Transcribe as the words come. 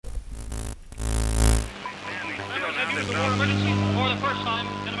use the word emergency for the first time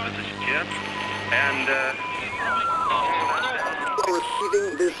in about... This is Jim, and,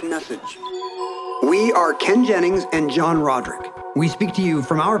 Receiving this message. We are Ken Jennings and John Roderick. We speak to you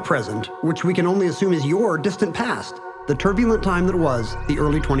from our present, which we can only assume is your distant past, the turbulent time that was the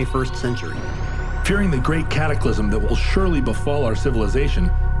early 21st century. Fearing the great cataclysm that will surely befall our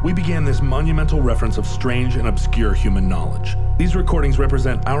civilization, we began this monumental reference of strange and obscure human knowledge. These recordings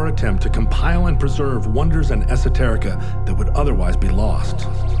represent our attempt to compile and preserve wonders and esoterica that would otherwise be lost.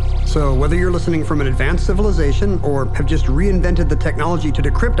 So whether you're listening from an advanced civilization or have just reinvented the technology to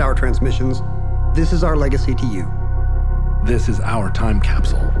decrypt our transmissions, this is our legacy to you. This is our time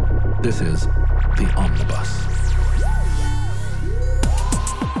capsule. This is the Omnibus.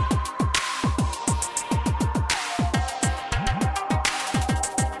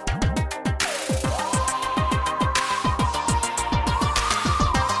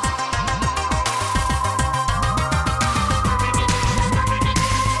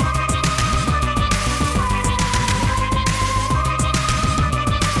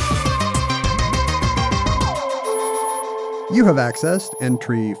 You have accessed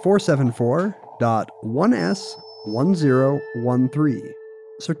entry 474.1S1013,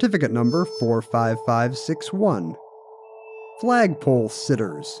 certificate number 45561, Flagpole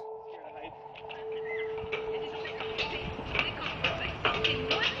Sitters.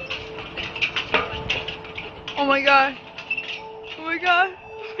 Oh my god. Oh my god.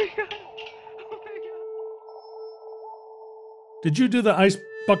 Oh my god. Oh my god. Did you do the ice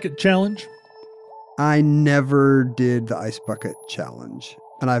bucket challenge? I never did the ice bucket challenge,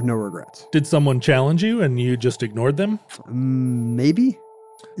 and I have no regrets. Did someone challenge you and you just ignored them? Maybe?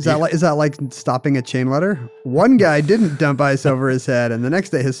 Is that like stopping a chain letter? One guy didn't dump ice over his head, and the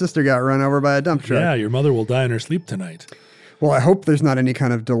next day his sister got run over by a dump truck. Yeah, your mother will die in her sleep tonight. Well, I hope there's not any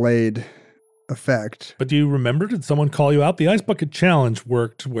kind of delayed effect. But do you remember, did someone call you out? The ice bucket challenge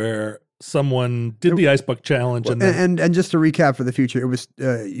worked where someone did the ice bucket challenge. And just to recap for the future, it was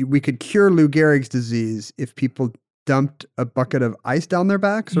we could cure Lou Gehrig's disease if people dumped a bucket of ice down their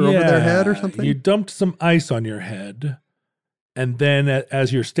backs or over their head or something. You dumped some ice on your head, and then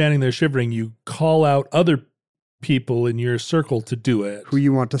as you're standing there shivering, you call out other people in your circle to do it. Who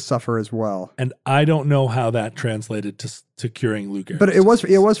you want to suffer as well. And I don't know how that translated to curing Lou Gehrig's But it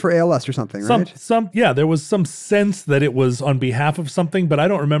was for ALS or something, right? There was some sense that it was on behalf of something, but I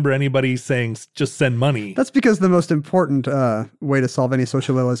don't remember anybody saying just send money. That's because the most important way to solve any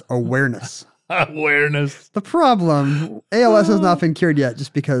social ill is awareness. Awareness. The problem, ALS has not been cured yet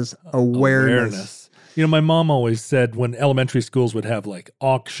just because awareness. You know, my mom always said when elementary schools would have like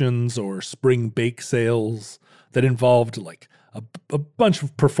auctions or spring bake sales that involved like a bunch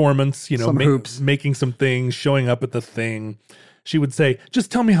of performance, you know, hoops. Making some things, showing up at the thing. She would say,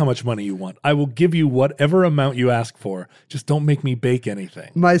 just tell me how much money you want. I will give you whatever amount you ask for. Just don't make me bake anything.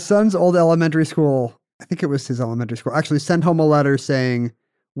 My son's old elementary school, I think it was his elementary school, actually sent home a letter saying,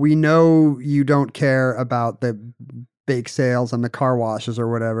 we know you don't care about the bake sales and the car washes or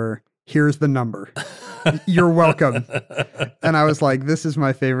whatever. Here's the number. You're welcome. And I was like, this is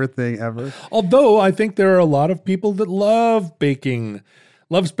my favorite thing ever. Although I think there are a lot of people that love baking,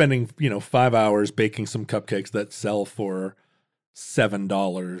 love spending, 5 hours baking some cupcakes that sell for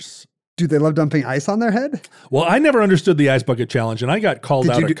 $7. Do they love dumping ice on their head? Well, I never understood the ice bucket challenge, and I got called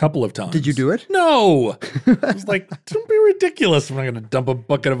out a couple of times. Did you do it? No. I was like, don't be ridiculous. I'm not going to dump a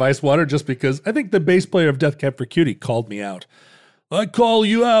bucket of ice water just because. I think the bass player of Death Cab for Cutie called me out. I call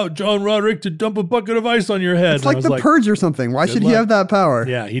you out, John Roderick, to dump a bucket of ice on your head. It's like the Purge or something. Why should he have that power?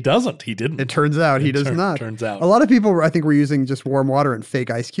 Yeah, he doesn't. He didn't. It turns out he does not. Turns out. A lot of people, I think, were using just warm water and fake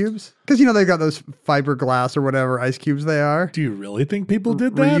ice cubes. Because, they've got those fiberglass or whatever ice cubes they are. Do you really think people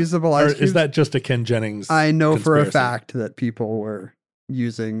did that? Reusable ice cubes? Is that just a Ken Jennings I know conspiracy? for a fact that people were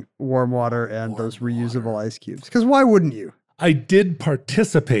using warm water and those reusable ice cubes. Because why wouldn't you? I did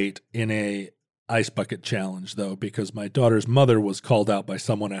participate in a ice bucket challenge, though, because my daughter's mother was called out by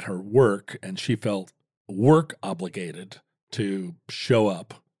someone at her work, and she felt work obligated to show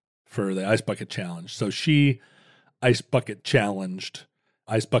up for the ice bucket challenge. So she ice bucket challenged,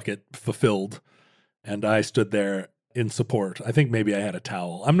 ice bucket fulfilled, and I stood there in support. I think maybe I had a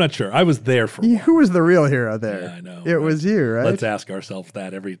towel. I'm not sure. I was there for one. Who was the real hero there? Yeah, I know. It was you, right? Let's ask ourselves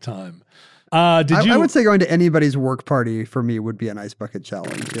that every time. I would say going to anybody's work party for me would be an ice bucket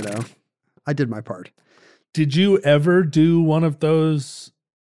challenge, I did my part. Did you ever do one of those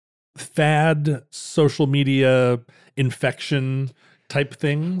fad social media infection type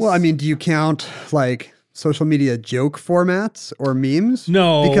things? Well, I mean, do you count like social media joke formats or memes?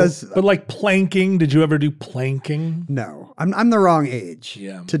 No, because but like planking. Did you ever do planking? No, I'm the wrong age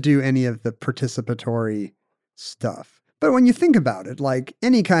Yeah. to do any of the participatory stuff. But when you think about it, like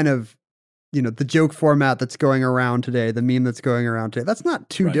any kind of, the joke format that's going around today, the meme that's going around today, that's not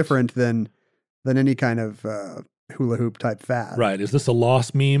too Right. different than any kind of hula hoop type fad. Right. Is this a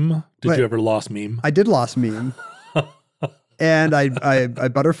lost meme? Did Wait. you ever lost meme? I did lost meme. And I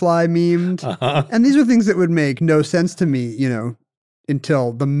butterfly memed. Uh-huh. And these are things that would make no sense to me,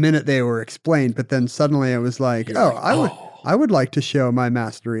 until the minute they were explained. But then suddenly it was like, You're like, I would like to show my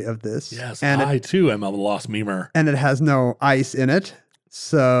mastery of this. Yes, and I too am a lost memer. and it has no ice in it.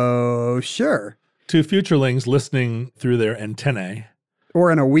 So sure. To futurelings listening through their antennae,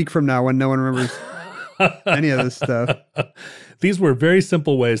 Or in a week from now when no one remembers any of this stuff. these were very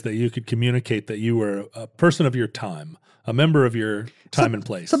simple ways that you could communicate that you were a person of your time, a member of your time and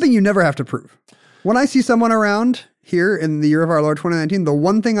place. Something you never have to prove. When I see someone around here in the year of our Lord 2019, the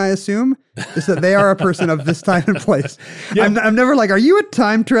one thing I assume is that they are a person of this time and place. Yeah. I'm never like, are you a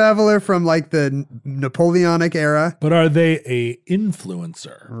time traveler from like the Napoleonic era? But are they a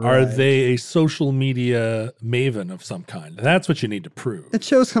influencer? Are Right. they a social media maven of some kind? That's what you need to prove. It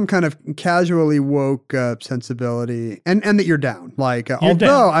shows some kind of casually woke sensibility and that you're down. Like, You're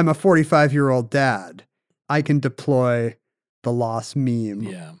although down. I'm a 45-year-old dad, I can deploy the lost meme,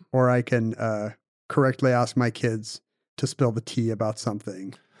 Yeah. or I can correctly ask my kids to spill the tea about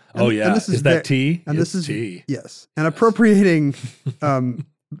something. Oh yeah. and this is ve- that tea? And It's this is tea. yes, and appropriating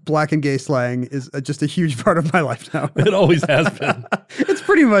black and gay slang is just a huge part of my life now. It always has been. It's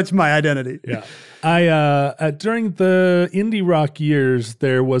pretty much my identity. Yeah. I during the indie rock years,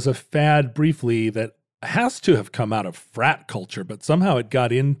 there was a fad briefly that has to have come out of frat culture, but somehow it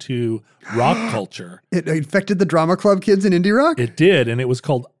got into rock culture. It infected the drama club kids in indie rock. It did, and it was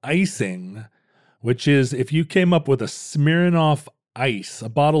called icing, which is if you came up with a Smirnoff Ice, a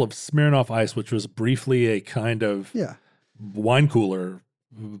bottle of Smirnoff Ice, which was briefly a kind of Yeah, wine cooler,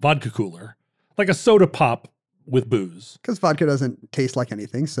 vodka cooler, like a soda pop with booze. because vodka doesn't taste like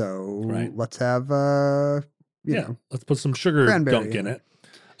anything. So Right. let's have you know, Let's put some sugar Cranberry dunk in in it.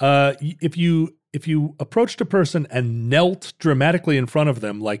 If you approached a person and knelt dramatically in front of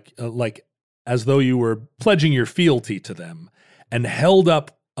them, like as though you were pledging your fealty to them, and held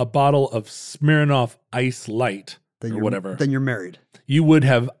up a bottle of Smirnoff Ice Light then or you're, whatever, then you're married. you would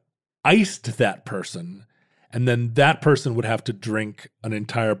have iced that person, and then that person would have to drink an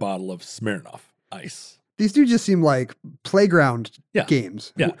entire bottle of Smirnoff Ice. These do just seem like playground Yeah.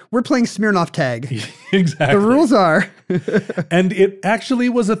 games. Yeah. We're playing Smirnoff tag. Exactly. The rules are And it actually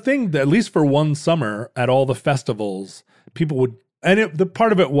was a thing that, at least for one summer at all the festivals, people would, and the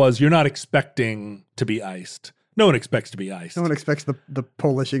part of it was you're not expecting to be iced. No one expects to be iced. no one expects the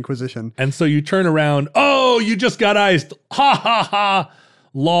Polish Inquisition. And so you turn around, oh, you just got iced. Ha ha ha.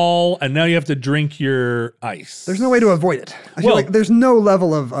 Lol. And now you have to drink your ice. There's no way to avoid it. I feel Well- like there's no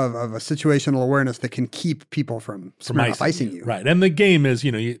level of a situational awareness that can keep people from Smirnoff icing you. Right. And the game is,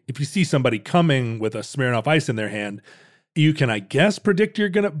 if you see somebody coming with a Smirnoff Ice in their hand, you can, I guess, predict you're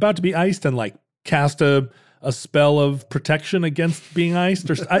about to be iced and like cast a spell of protection against being iced,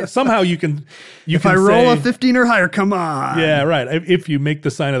 or somehow you can. If I roll say, a 15 or higher, come on. yeah, right. If you make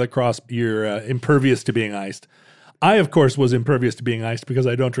the sign of the cross, you're impervious to being iced. I, of course, was impervious to being iced because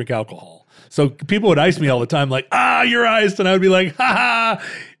I don't drink alcohol. So people would ice me all the time, like, you're iced. And I would be like, ha,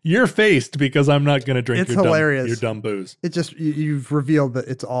 you're faced because I'm not going to drink It's your hilarious. your dumb booze. It just you've revealed that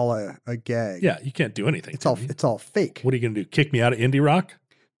it's all a gag. Yeah, you can't do anything. It's all fake. What are you going to do? Kick me out of indie rock?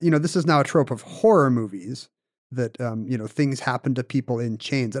 This is now a trope of horror movies that things happen to people in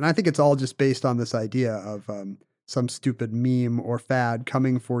chains, and I think it's all just based on this idea of some stupid meme or fad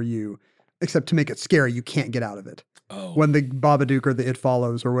coming for you, except to make it scary. You can't get out of it. Oh, When the Babadook or the It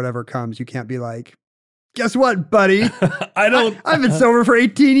Follows or whatever comes, you can't be like, guess what, buddy? I don't. I've been sober for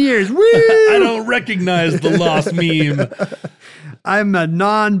 18 years. Woo! I don't recognize the lost meme. I'm a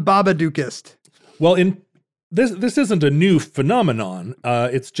non-Babadookist. Well, this isn't a new phenomenon.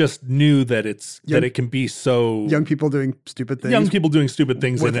 It's just new that that it can be so Young people doing stupid things. young people doing stupid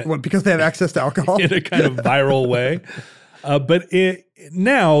things in it. Because they have access to alcohol. In a kind of viral way. But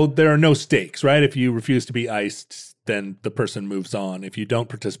now there are no stakes, right? If you refuse to be iced, then the person moves on. If you don't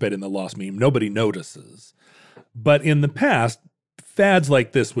participate in the lost meme, nobody notices. But in the past, fads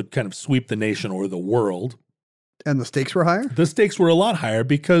like this would kind of sweep the nation or the world. And the stakes were higher? The stakes were a lot higher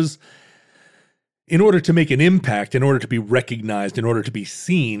because in order to make an impact, in order to be recognized, in order to be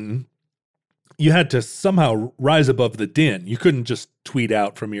seen, you had to somehow rise above the din. You couldn't just tweet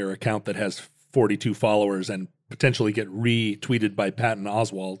out from your account that has 42 followers and potentially get retweeted by Patton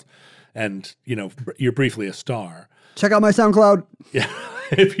Oswalt and, you're briefly a star. Check out my SoundCloud. Yeah.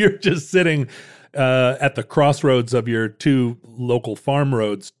 If you're just sitting at the crossroads of your two local farm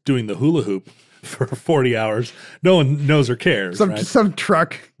roads doing the hula hoop for 40 hours. No one knows or cares, right? Some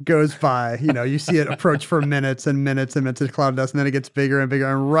truck goes by, you see it approach for minutes and minutes and minutes of cloud dust, and then it gets bigger and bigger.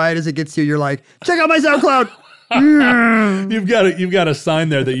 And right as it gets to you, you're like, check out my SoundCloud. You've got a sign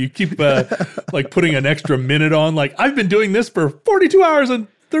there that you keep like putting an extra minute on. Like, I've been doing this for 42 hours and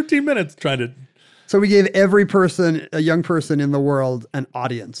 13 minutes trying to. So we gave every person, a young person in the world, an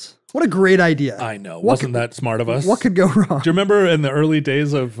audience. What a great idea. I know. Wasn't that smart of us? What could go wrong? Do you remember in the early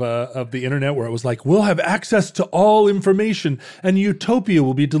days of the internet where it was like, we'll have access to all information and utopia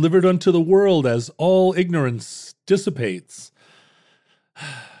will be delivered unto the world as all ignorance dissipates?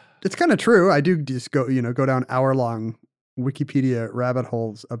 It's kind of true. I do just go down hour-long Wikipedia rabbit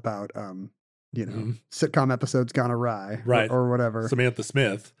holes about, sitcom episodes gone awry, right, or whatever. Samantha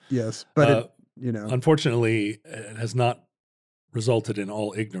Smith. Yes, but unfortunately, it has not resulted in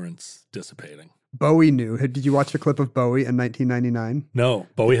all ignorance dissipating. Bowie knew. Did you watch a clip of Bowie in 1999? No,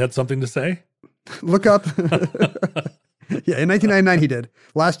 Bowie had something to say. Look up. Yeah, in 1999 he did.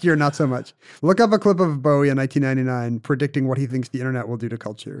 Last year, not so much. Look up a clip of Bowie in 1999 predicting what he thinks the internet will do to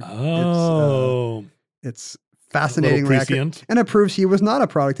culture. Oh. It's fascinatingly prescient. And it proves he was not a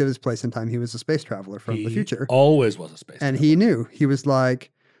product of his place and time. He was a space traveler from the future. Always was a space traveler. And he knew. He was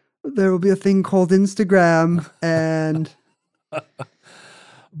like, there will be a thing called Instagram and...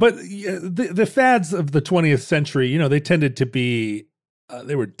 But the fads of the 20th century, they tended to be,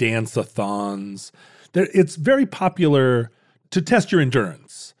 they were dance-a-thons. It's very popular to test your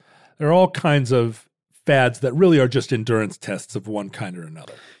endurance. There are all kinds of fads that really are just endurance tests of one kind or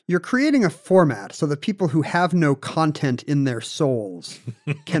another. You're creating a format so that people who have no content in their souls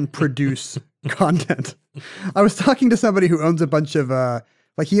can produce content. I was talking to somebody who owns a bunch of,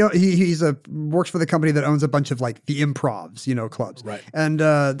 he's works for the company that owns a bunch of like the improvs, clubs. Right. And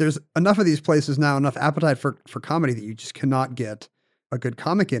there's enough of these places now, enough appetite for comedy that you just cannot get a good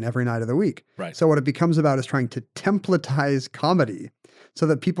comic in every night of the week. Right. So what it becomes about is trying to templatize comedy so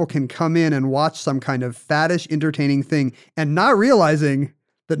that people can come in and watch some kind of faddish, entertaining thing and not realizing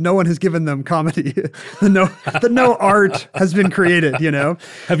that no one has given them comedy, that no art has been created,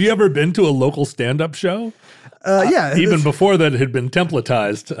 Have you ever been to a local stand-up show? Yeah. Even before that had been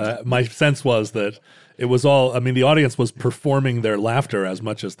templatized, my sense was that it was all, the audience was performing their laughter as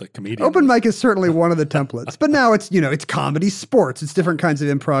much as the comedian. Open mic is certainly one of the templates, but now it's, it's comedy, sports, it's different kinds of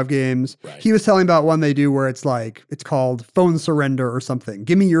improv games. Right. He was telling about one they do where it's called phone surrender or something.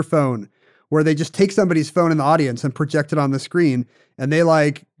 Give me your phone, where they just take somebody's phone in the audience and project it on the screen and they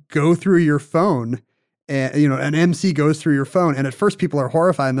go through your phone. And, an MC goes through your phone, and at first people are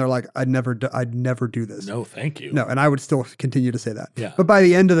horrified, and they're like, I'd never do this. No, thank you. No, and I would still continue to say that. Yeah. But by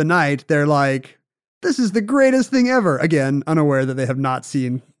the end of the night, they're like, this is the greatest thing ever. Again, unaware that they have not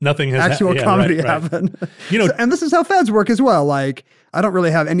seen actual comedy happen. And this is how fads work as well. Like, I don't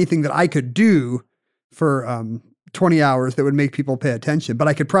really have anything that I could do for 20 hours that would make people pay attention, but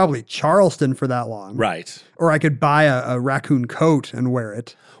I could probably Charleston for that long. Right. Or I could buy a raccoon coat and wear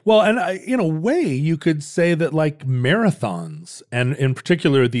it. Well, and in a way, you could say that marathons, and in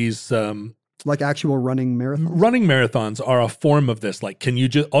particular these like actual running marathons. Running marathons are a form of this. Like, can you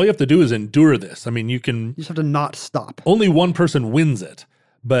all you have to do is endure this. You just have to not stop. Only one person wins it,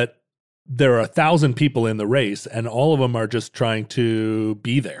 but there are 1,000 people in the race, and all of them are just trying to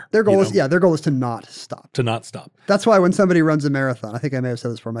be there. Their goal is to not stop. To not stop. That's why when somebody runs a marathon, I think I may have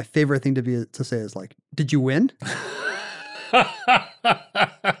said this before, my favorite thing to say is did you win?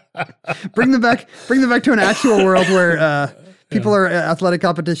 Bring them back to an actual world where people are athletic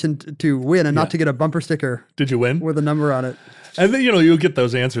competition to win and not to get a bumper sticker. Did you win? With a number on it. And then, you'll get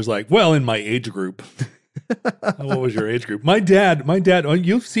those answers like, well, in my age group. What was your age group? My dad,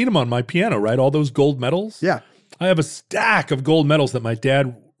 you've seen him on my piano, right? All those gold medals? Yeah. I have a stack of gold medals that my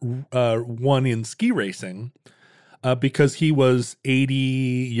dad won in ski racing. Because he was 80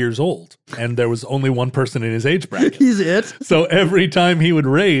 years old and there was only one person in his age bracket. He's it. So every time he would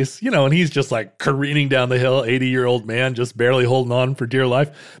race, and he's just careening down the hill, 80-year-old man, just barely holding on for dear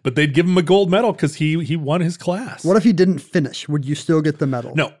life. But they'd give him a gold medal because he won his class. What if he didn't finish? Would you still get the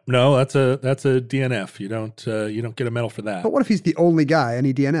medal? No, that's a DNF. You don't get a medal for that. But what if he's the only guy and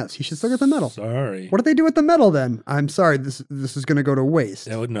he DNFs? He should still get the medal. Sorry. What do they do with the medal then? I'm sorry, this is going to go to waste.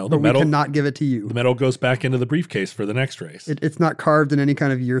 No, the medal, we cannot give it to you. The medal goes back into the briefcase for the next race. It's not carved in any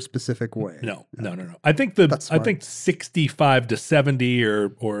kind of year-specific way. No. I think 65 to 70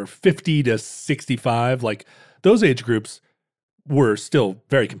 or 50 to 65, those age groups were still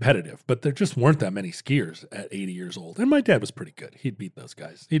very competitive, but there just weren't that many skiers at 80 years old. And my dad was pretty good. He'd beat those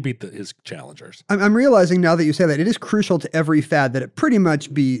guys. He'd beat his challengers. I'm realizing now that you say that it is crucial to every fad that it pretty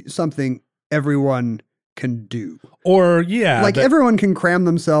much be something everyone can do. Or yeah, Like everyone can cram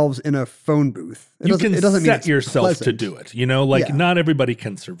themselves in a phone booth. you can it doesn't mean set it's yourself to pleasant. do it. You know, like Yeah. not everybody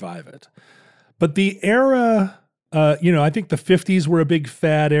can survive it. But the era, I think the 50s were a big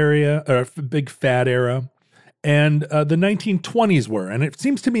fad era, and the 1920s were. And it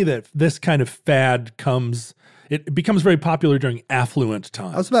seems to me that this kind of fad it becomes very popular during affluent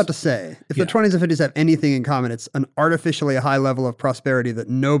times. I was about to say, if Yeah. the 20s and 50s have anything in common, it's an artificially high level of prosperity that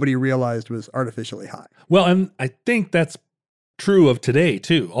nobody realized was artificially high. Well, and I think that's true of today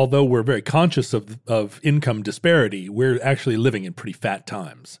too. Although we're very conscious of income disparity, we're actually living in pretty fat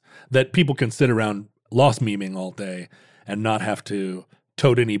times that people can sit around lost memeing all day and not have to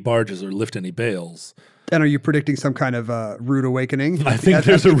tote any barges or lift any bales. And are you predicting some kind of rude awakening? I think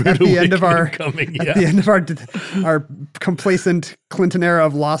there's a rude at the end of our awakening coming. At the end of our complacent Clinton era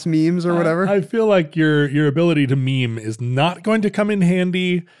of lost memes or whatever. I feel like your ability to meme is not going to come in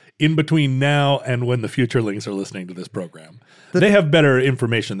handy in between now and when the futurelings are listening to this program. They have better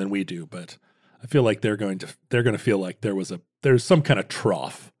information than we do, but I feel like they're going to feel like there's some kind of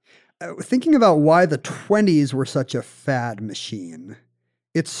trough. Thinking about why the 20s were such a fad machine,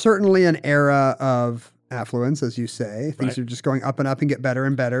 it's certainly an era of affluence, as you say. Things Right. are just going up and up and get better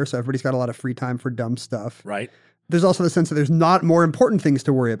and better. So everybody's got a lot of free time for dumb stuff. Right? There's also the sense that there's not more important things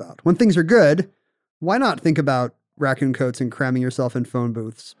to worry about. When things are good, why not think about raccoon coats and cramming yourself in phone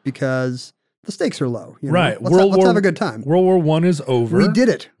booths? Because the stakes are low. You know? Right. Let's have a good time. World War I is over. We did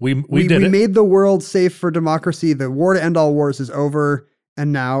it. We did we it. made the world safe for democracy. The war to end all wars is over.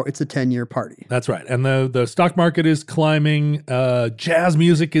 And now it's a 10-year party. That's right. And the stock market is climbing. Jazz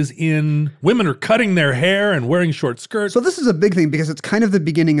music is in. Women are cutting their hair and wearing short skirts. So this is a big thing because it's kind of the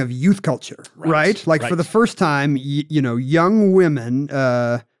beginning of youth culture, right? Like for right. the first time, young women,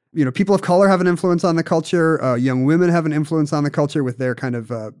 people of color have an influence on the culture. Young women have an influence on the culture with their kind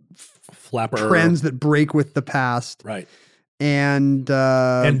of Flapper. trends that break with the past. Right. And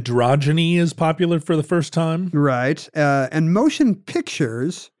Androgyny is popular for the first time. right. And motion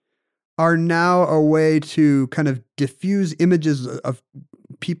pictures are now a way to kind of diffuse images of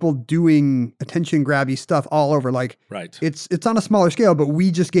people doing attention grabby stuff all over. Like Right. it's on a smaller scale, but we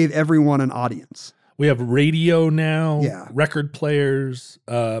just gave everyone an audience. We have radio now, Yeah. record players.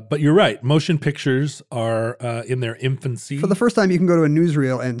 But you're right. Motion pictures are in their infancy. For the first time, you can go to a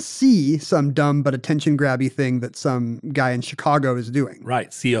newsreel and see some dumb but attention grabby thing that some guy in Chicago is doing.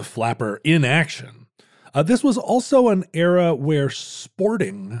 Right. See a flapper in action. This was also an era where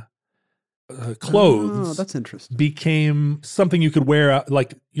sporting clothes Oh, that's interesting. became something you could wear,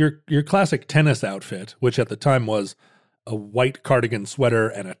 like your classic tennis outfit, which at the time was a white cardigan sweater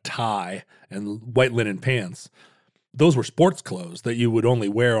and a tie and white linen pants. Those were sports clothes that you would only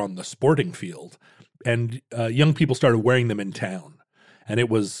wear on the sporting field. And young people started wearing them in town. And it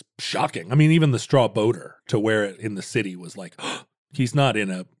was shocking. I mean, even the straw boater to wear it in the city was like, oh, he's not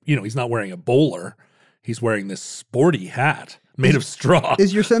wearing a bowler. He's wearing this sporty hat made of straw.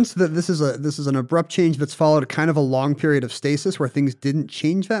 Is your sense that this is an abrupt change that's followed kind of a long period of stasis where things didn't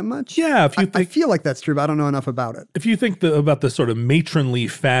change that much? Yeah, if you I think feel like that's true, but I don't know enough about it. if you think about the sort of matronly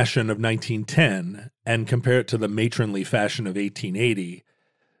fashion of 1910 and compare it to the matronly fashion of 1880,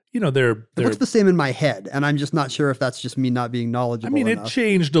 they're It looks the same in my head, and I'm just not sure if that's just me not being knowledgeable I mean, enough. it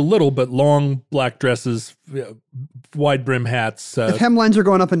changed a little, but long black dresses, wide brim hats. If hemlines are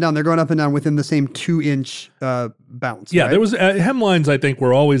going up and down, they're going up and down within the same 2-inch bounce. Yeah, right? there was hemlines. I think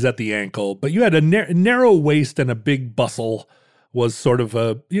were always at the ankle, but you had a narrow waist and a big bustle. Was sort of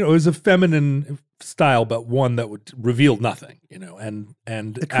it was a feminine style, but one that revealed nothing. And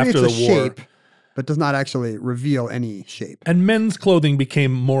It creates after the a war, shape, but does not actually reveal any shape. and men's clothing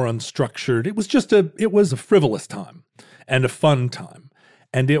became more unstructured. It was a frivolous time and a fun time,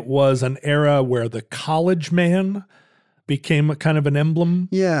 and it was an era where the college man became a kind of an emblem.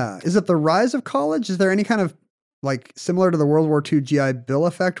 Yeah. Is it the rise of college? Is there any kind of like similar to the World War II GI Bill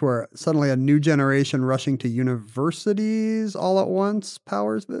effect where suddenly a new generation rushing to universities all at once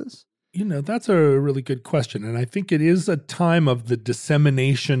powers this? That's a really good question. And I think it is a time of the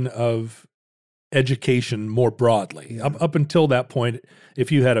dissemination of education more broadly. Yeah. Up until that point,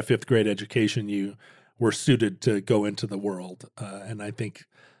 if you had a 5th grade education, you were suited to go into the world. And I think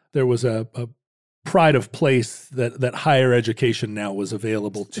there was a pride of place that higher education now was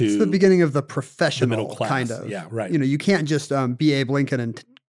available to It's the beginning of the professional the middle class. kind of. Yeah, right. You can't just be Abe Lincoln and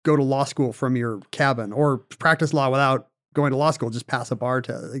go to law school from your cabin or practice law without going to law school. Just pass a bar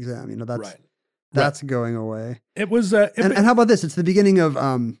test exam. That's going away. It was And how about this? It's the beginning of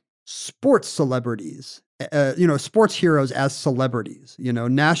sports celebrities, sports heroes as celebrities,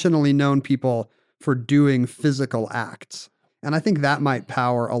 nationally known people for doing physical acts. And I think that might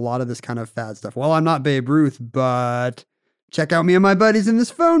power a lot of this kind of fad stuff. Well, I'm not Babe Ruth, but check out me and my buddies in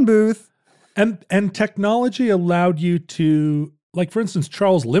this phone booth. And technology allowed you to, like, for instance,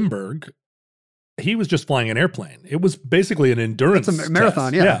 Charles Lindbergh, he was just flying an airplane. It was basically an endurance It's a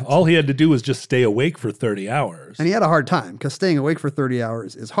marathon, test. yeah. All he had to do was just stay awake for 30 hours. And he had a hard time because staying awake for 30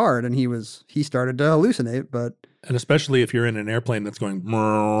 hours is hard. And he started to hallucinate, but And especially if you're in an airplane that's going...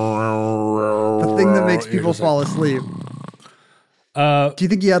 the thing that makes people fall asleep. Do you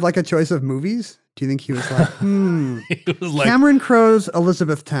think he had like a choice of movies? Do you think he was like, It was like, Cameron Crowe's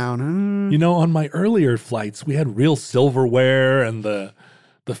Elizabethtown? you know, on my earlier flights, we had real silverware and the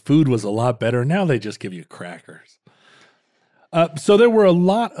food was a lot better. Now they just give you crackers. So there were a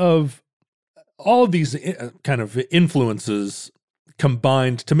lot of all of these kind of influences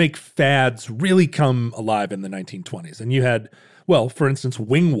combined to make fads really come alive in the 1920s. And you had, well, for instance,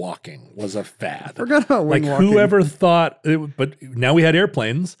 wing walking was a fad. Forgot about wing like walking. whoever thought, but now we had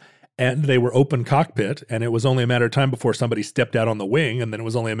airplanes. And they were open cockpit, and it was only a matter of time before somebody stepped out on the wing, and then it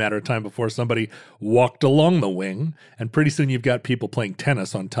was only a matter of time before somebody walked along the wing, and pretty soon you've got people playing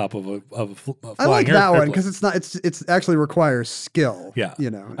tennis on top of a flying I like that airplane. one because it's actually requires skill. Yeah,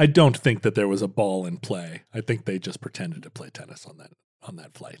 you know. I don't think that there was a ball in play. I think they just pretended to play tennis on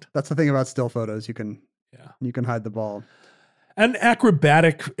that flight. That's the thing about still photos. You can hide the ball. And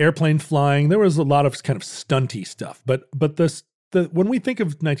acrobatic airplane flying, there was a lot of kind of stunty stuff, but when we think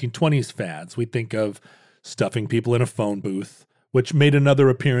of 1920s fads, we think of stuffing people in a phone booth, which made another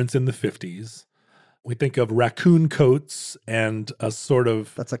appearance in the 50s. We think of raccoon coats and a sort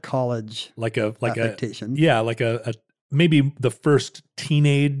of That's a college like affectation. like a maybe the first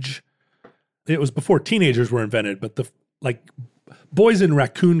teenage. It was before teenagers were invented, but boys in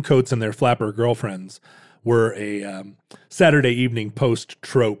raccoon coats and their flapper girlfriends were a Saturday Evening Post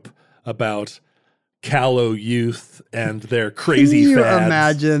trope about callow youth and their crazy Can you fads.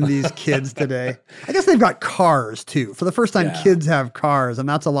 imagine these kids today? I guess they've got cars too. For the first time, kids have cars, and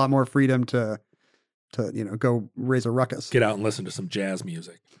that's a lot more freedom to go raise a ruckus. Get out and listen to some jazz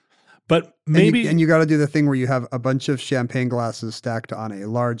music. But maybe and you got to do the thing where you have a bunch of champagne glasses stacked on a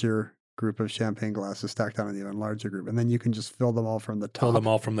larger group of champagne glasses stacked on an even larger group, and then you can just fill them all from the top. pull them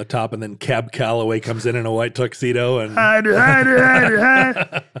all from the top, and then Cab Calloway comes in a white tuxedo and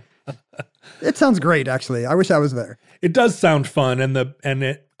It sounds great, actually. I wish I was there. it does sound fun.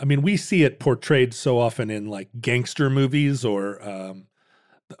 We see it portrayed so often in like gangster movies or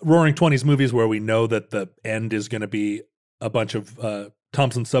Roaring 20s movies where we know that the end is going to be a bunch of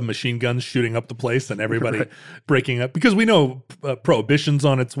Thompson submachine guns shooting up the place and everybody breaking up because we know prohibition's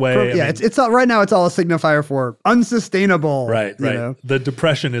on its way. It's all, right now. It's all a signifier for unsustainable. Right. you know? The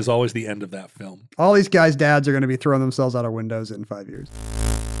Depression is always the end of that film. All these guys' dads are going to be throwing themselves out of windows in 5 years.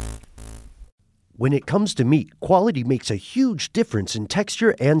 When it comes to meat, quality makes a huge difference in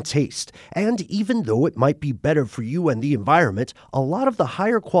texture and taste. And even though it might be better for you and the environment, a lot of the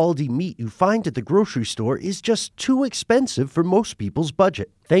higher quality meat you find at the grocery store is just too expensive for most people's budget.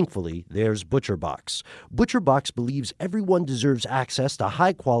 Thankfully, there's ButcherBox. ButcherBox believes everyone deserves access to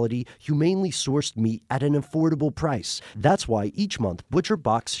high-quality, humanely sourced meat at an affordable price. That's why each month,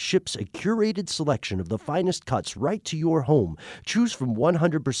 ButcherBox ships a curated selection of the finest cuts right to your home. Choose from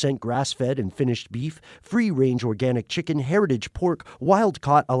 100% grass-fed and finished beef, free-range organic chicken, heritage pork,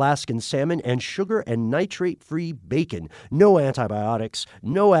 wild-caught Alaskan salmon, and sugar and nitrate-free bacon. No antibiotics,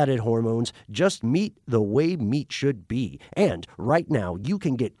 no added hormones, just meat the way meat should be. And right now, you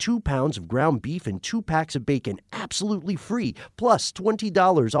can get 2 pounds of ground beef and 2 packs of bacon absolutely free, plus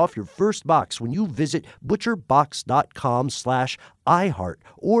 $20 off your first box when you visit butcherbox.com/iHeart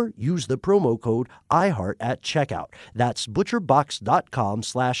or use the promo code iHeart at checkout. That's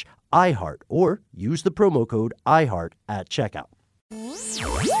butcherbox.com/iHeart or use the promo code iHeart at checkout.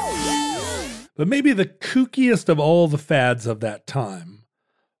 But maybe the kookiest of all the fads of that time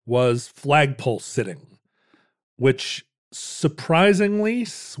was flagpole sitting, which surprisingly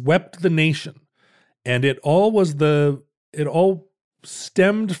swept the nation. And it all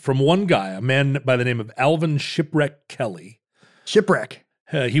stemmed from one guy, a man by the name of Alvin Shipwreck Kelly. Shipwreck.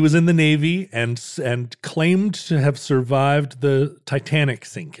 He was in the Navy and claimed to have survived the Titanic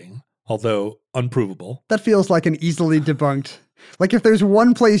sinking, although unprovable. That feels like an easily debunked. Like if there's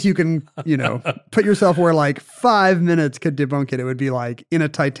one place you can, put yourself where like 5 minutes could debunk it, it would be like in a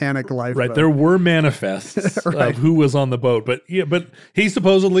Titanic lifeboat. Right. There were manifests of who was on the boat, but he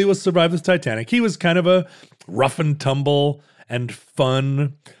supposedly was survived the Titanic. He was kind of a rough and tumble and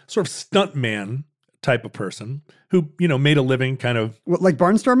fun sort of stuntman type of person who, made a living kind of. What, like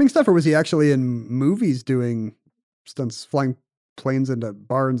barnstorming stuff, or was he actually in movies doing stunts, flying planes into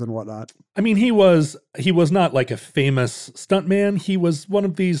barns and whatnot. I mean, he was not like a famous stuntman. He was one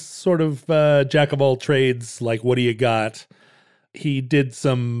of these sort of jack of all trades, like, what do you got? He did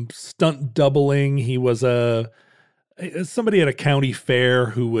some stunt doubling. He was somebody at a county fair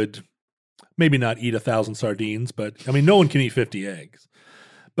who would maybe not eat 1,000 sardines, but I mean, no one can eat 50 eggs.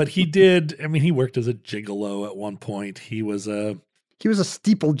 But he did. I mean, he worked as a gigolo at one point. He was a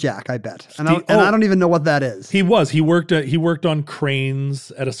steeplejack, I bet. And I don't even know what that is. He was. He worked on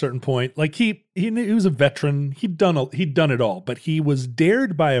cranes at a certain point. Like he was a veteran. He'd done it all. But he was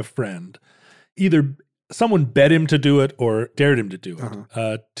dared by a friend. Either someone bet him to do it or dared him to do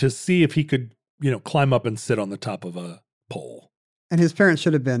it to see if he could, climb up and sit on the top of a pole. And his parents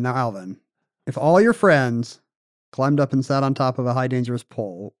should have been, now Alvin, if all your friends climbed up and sat on top of a high dangerous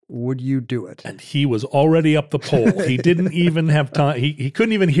pole, would you do it? And he was already up the pole. He didn't even have time. He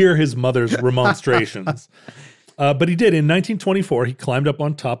couldn't even hear his mother's remonstrations. But he did. In 1924, he climbed up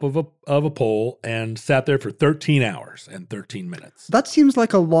on top of a pole and sat there for 13 hours and 13 minutes. That seems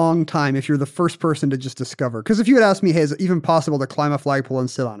like a long time if you're the first person to just discover. Because if you had asked me, hey, is it even possible to climb a flagpole and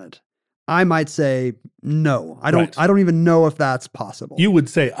sit on it? I might say, no. I don't even know if that's possible. You would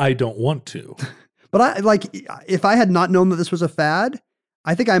say, I don't want to. But if I had not known that this was a fad,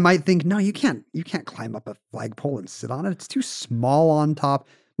 I think I might think, no, you can't climb up a flagpole and sit on it. It's too small on top,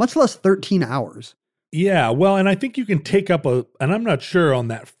 much less 13 hours. Yeah, well, and I think you can take up and I'm not sure on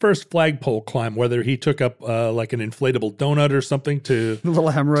that first flagpole climb, whether he took up like an inflatable donut or something to a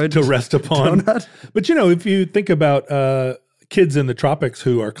little hemorrhoid to rest upon. Donut. But if you think about kids in the tropics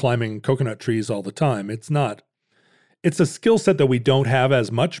who are climbing coconut trees all the time, it's a skill set that we don't have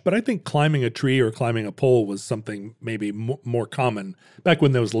as much, but I think climbing a tree or climbing a pole was something maybe more common back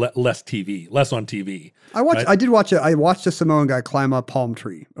when there was less on TV. I did watch it. I watched a Samoan guy climb a palm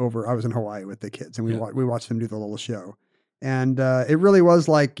tree I was in Hawaii with the kids, and we watched him do the little show. And it really was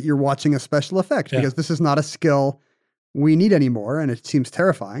like you're watching a special effect because this is not a skill we need anymore, and it seems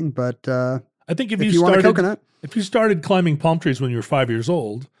terrifying. But I think if you started climbing palm trees when you were 5 years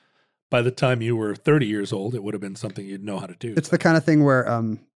old, by the time you were 30 years old, it would have been something you'd know how to do. It's the kind of thing where,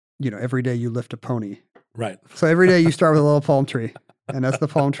 every day you lift a pony. Right. So every day you start with a little palm tree, and as the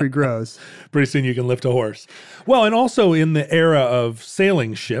palm tree grows, pretty soon you can lift a horse. Well, and also in the era of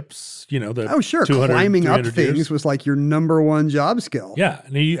sailing ships, climbing up things was like your number one job skill. Yeah,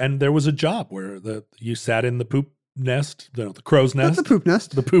 and there was a job where you sat in the poop nest, the crow's nest. That's a poop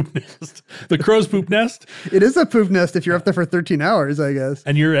nest. The poop nest. The crow's poop nest. It is a poop nest if you're up there for 13 hours, I guess.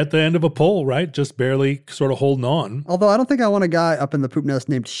 And you're at the end of a pole, right? Just barely sort of holding on. Although I don't think I want a guy up in the poop nest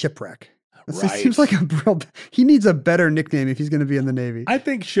named Shipwreck. Right. It seems like he needs a better nickname if he's going to be in the Navy. I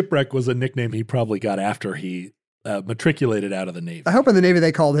think Shipwreck was a nickname he probably got after he matriculated out of the Navy. I hope in the Navy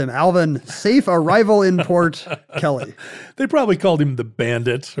they called him Alvin Safe Arrival in Port Kelly. They probably called him the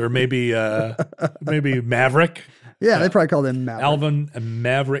Bandit or maybe Maverick. Yeah, they probably called him Maverick. Alvin and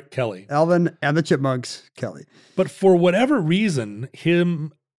Maverick Kelly. Alvin and the Chipmunks Kelly. But for whatever reason,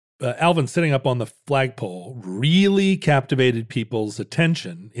 Alvin sitting up on the flagpole really captivated people's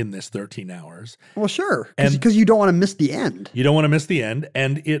attention in this 13 hours. Well, sure, because you don't want to miss the end. You don't want to miss the end,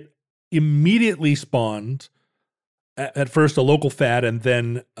 and it immediately spawned at first a local fad and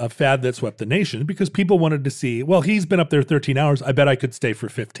then a fad that swept the nation because people wanted to see, well, he's been up there 13 hours. I bet I could stay for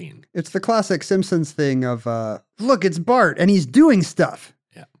 15. It's the classic Simpsons thing of, look, it's Bart and he's doing stuff.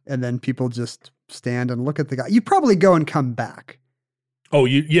 Yeah. And then people just stand and look at the guy. You probably go and come back. Oh,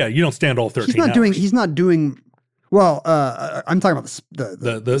 you don't stand all 13 hours. He's not doing, well, I'm talking about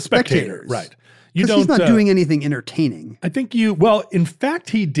the spectators. Right. Because he's not doing anything entertaining. I think in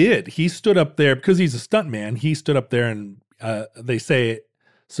fact, he did. He stood up there because he's a stuntman. He stood up there and they say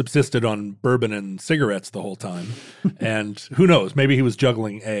subsisted on bourbon and cigarettes the whole time. And who knows, maybe he was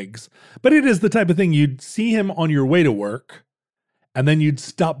juggling eggs. But it is the type of thing you'd see him on your way to work and then you'd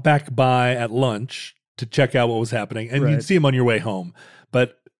stop back by at lunch to check out what was happening and you'd see him on your way home.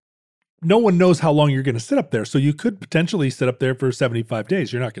 But no one knows how long you're going to sit up there. So you could potentially sit up there for 75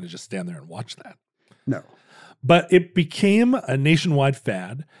 days. You're not going to just stand there and watch that. No. But it became a nationwide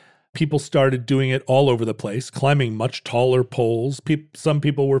fad. People started doing it all over the place, climbing much taller poles. Some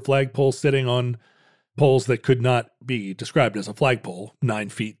people were flagpoles sitting on poles that could not be described as a flagpole, 9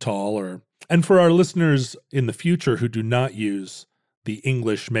 feet tall. And for our listeners in the future who do not use the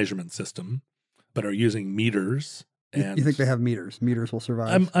English measurement system, but are using meters. And you think they have meters? Meters will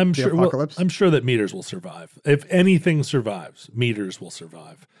survive. I'm the sure. Apocalypse? I'm sure that meters will survive. If anything survives, meters will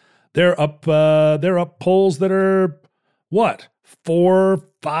survive. They're up poles that are what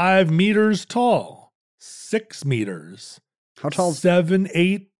 4-5 meters tall, 6 meters. How tall? 7,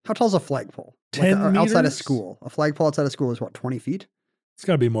 8. How tall is a flagpole? 10 outside of meters? school. A flagpole outside of school is what, 20 feet? It's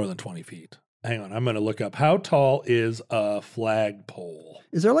got to be more than 20 feet. Hang on, I'm going to look up how tall is a flagpole.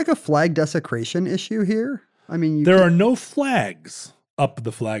 Is there like a flag desecration issue here? I mean, There are no flags up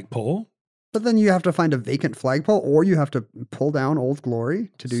the flagpole. but then you have to find a vacant flagpole, or you have to pull down Old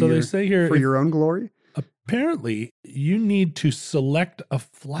Glory to do So they say here, for your own glory. apparently you need to select a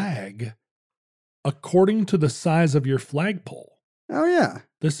flag according to the size of your flagpole. Oh yeah,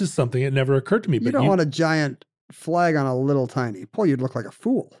 This is something that never occurred to me. you But don't want a giant flag on a little tiny pole. You'd look like a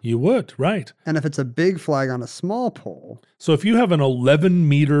fool. You would, right. And if it's a big flag on a small pole, So if you have an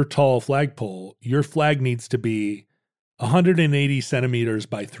 11-meter tall flagpole, your flag needs to be 180 centimeters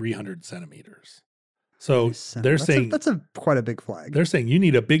by 300 centimeters. So they're saying that's quite a big flag. they're saying you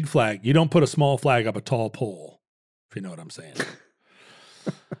need a big flag. You don't put a small flag up a tall pole, if you know what I'm saying.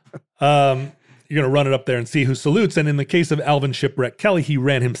 You're going to run it up there and see who salutes. And in the case of Alvin Shipwreck Kelly, he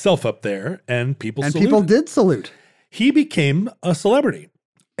ran himself up there and people saluted. People did salute. He became a celebrity.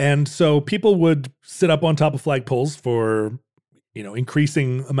 And so people would sit up on top of flagpoles for,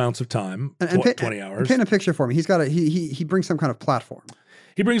 increasing amounts of time, 20 hours. Paint a picture for me. He's got he brings some kind of platform.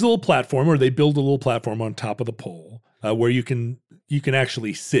 He brings a little platform, or they build a little platform on top of the pole where you can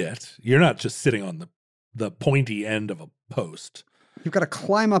actually sit. You're not just sitting on the pointy end of a post. You've got to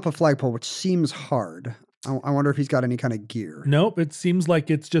climb up a flagpole, which seems hard. I wonder if he's got any kind of gear. Nope, it seems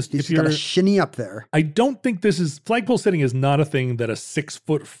like it's just He's got to shinny up there. I don't think flagpole sitting is not a thing that a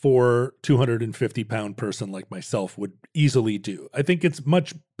 6'4", 250-pound person like myself would easily do. I think it's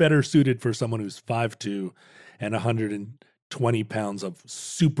much better suited for someone who's 5'2" and 120 pounds of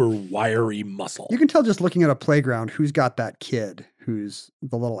super wiry muscle. You can tell just looking at a playground who's got that kid who's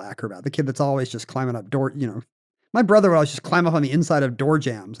the little acrobat, the kid that's always just climbing up door. My brother would always just climb up on the inside of door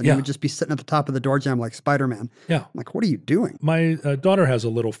jams, and he would just be sitting at the top of the door jam like Spider-Man. Yeah. I'm like, what are you doing? My daughter has a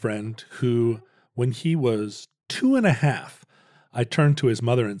little friend who, when he was 2.5, I turned to his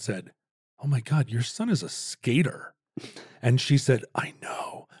mother and said, "Oh my God, your son is a skater." And she said, "I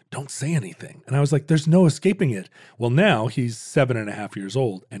know. Don't say anything." And I was like, there's no escaping it. Well, now he's 7.5 years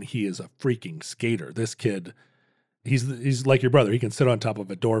old, and he is a freaking skater. This kid, he's like your brother. He can sit on top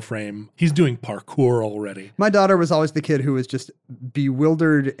of a door frame. He's doing parkour already. My daughter was always the kid who was just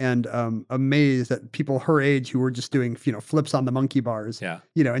bewildered and amazed at people her age who were just doing, flips on the monkey bars. Yeah.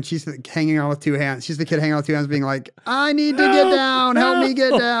 And she's hanging out with two hands. She's the kid hanging out with two hands being like, I need to get down. Help me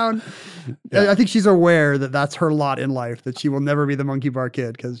get down. Yeah. I think she's aware that that's her lot in life, that she will never be the monkey bar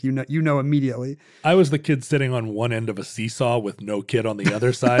kid because you know immediately. I was the kid sitting on one end of a seesaw with no kid on the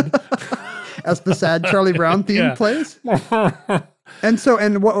other side. As the sad Charlie Brown theme plays.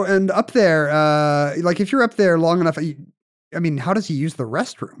 And up there, if you're up there long enough, how does he use the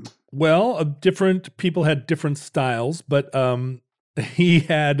restroom? Well, different people had different styles, but he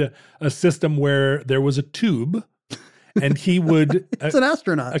had a system where there was a tube, and he would. It's an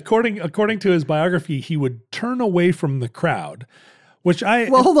astronaut. According to his biography, he would turn away from the crowd.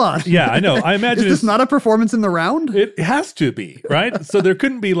 Well, hold on. Yeah, I know. I imagine Is this not a performance in the round? It has to be, right? So there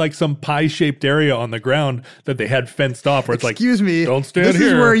couldn't be like some pie-shaped area on the ground that they had fenced off where it's Excuse me. Don't stand this here.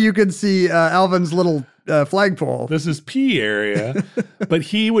 This is where you could see Alvin's little flagpole. This is pee area. But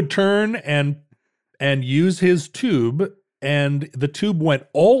he would turn and use his tube, and the tube went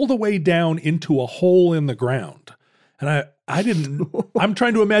all the way down into a hole in the ground. And I'm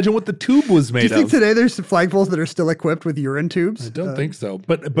trying to imagine what the tube was made of. Do you think today there's some flagpoles that are still equipped with urine tubes? I don't think so.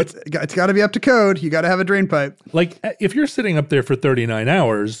 But it's got to be up to code. You got to have a drain pipe. Like if you're sitting up there for 39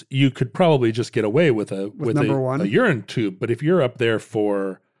 hours, you could probably just get away with a urine tube. But if you're up there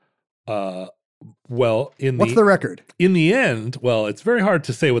for, what's the record? In the end, well, it's very hard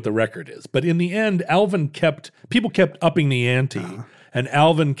to say what the record is. But in the end, people kept upping the ante, and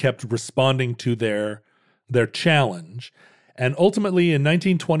Alvin kept responding to their challenge. And ultimately in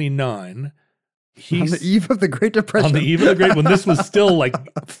 1929, on the eve of the Great Depression. When this was still like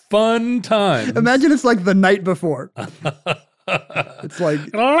fun times. Imagine it's like the night before. It's like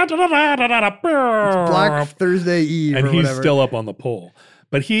it's Black Thursday Eve and or he's whatever. still up on the pole.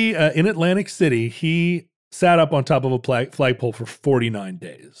 But he, in Atlantic City, he sat up on top of a flagpole for 49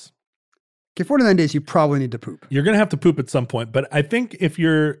 days. Okay, 49 days, you probably need to poop. You're going to have to poop at some point. But I think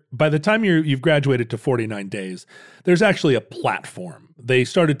by the time you've graduated to 49 days, there's actually a platform. They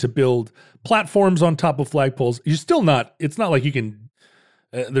started to build platforms on top of flagpoles. It's not like you can,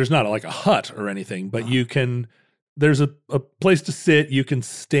 there's not like a hut or anything, but you can, there's a place to sit. You can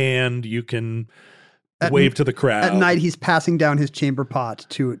stand, you can wave to the crowd. At night, he's passing down his chamber pot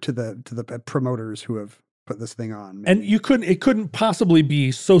to the promoters who have put this thing on. Maybe. And it couldn't possibly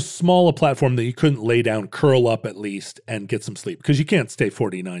be so small a platform that you couldn't lay down, curl up at least, and get some sleep, because you can't stay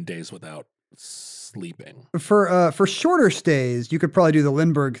 49 days without sleeping. For shorter stays, you could probably do the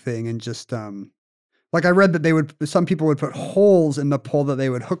Lindbergh thing and just like I read that some people would put holes in the pole that they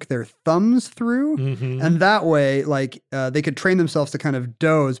would hook their thumbs through, and that way, like they could train themselves to kind of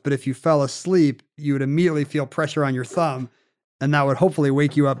doze. But if you fell asleep, you would immediately feel pressure on your thumb, and that would hopefully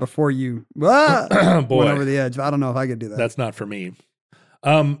wake you up before you went over the edge. I don't know if I could do that. That's not for me.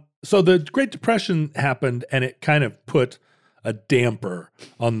 So the Great Depression happened, and it kind of put a damper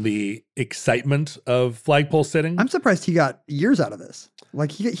on the excitement of flagpole sitting. I'm surprised he got years out of this.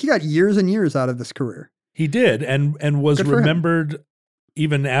 Like he got years and years out of this career. He did, and was remembered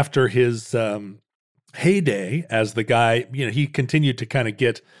even after his heyday as the guy. You know, he continued to kind of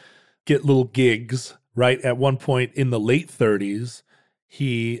get little gigs. Right at one point in the late 30s,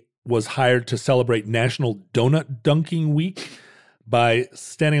 he was hired to celebrate National Donut Dunking Week by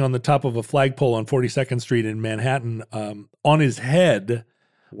standing on the top of a flagpole on 42nd Street in Manhattan on his head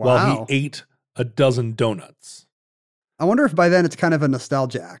while he ate a dozen donuts. I wonder if by then it's kind of a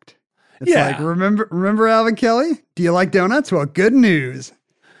nostalgia act. It's like, remember Alvin Kelly? Do you like donuts? Well, good news.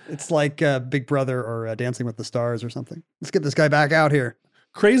 It's like Big Brother or Dancing with the Stars or something. Let's get this guy back out here.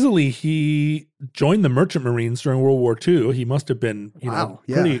 Crazily, he joined the Merchant Marines during World War II. He must have been,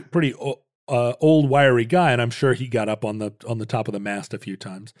 pretty old, wiry guy, and I'm sure he got up on the top of the mast a few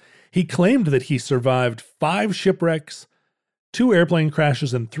times. He claimed that he survived 5 shipwrecks, 2 airplane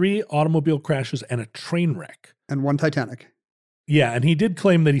crashes, and 3 automobile crashes, and a train wreck. And 1 Titanic. Yeah, and he did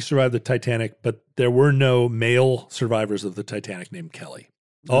claim that he survived the Titanic, but there were no male survivors of the Titanic named Kelly.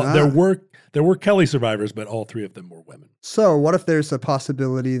 There were Kelly survivors, but all 3 of them were women. So what if there's a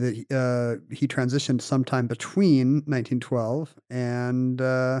possibility that he transitioned sometime between 1912 and...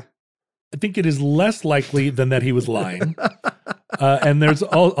 I think it is less likely than that he was lying. And there's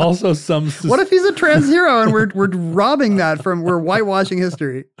also some... What if he's a trans hero and we're robbing that we're whitewashing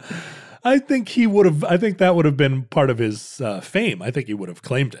history? I think that would have been part of his fame. I think he would have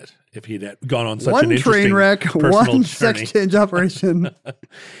claimed it if he'd gone on such an interesting train wreck, personal one journey. sex change operation.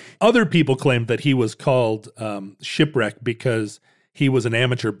 Other people claimed that he was called Shipwreck because he was an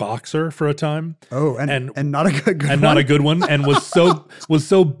amateur boxer for a time. Oh, and not a good one. Not a good one, and was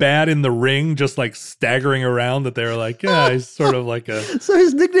so bad in the ring, just like staggering around, that they were like, yeah, he's sort of like a... So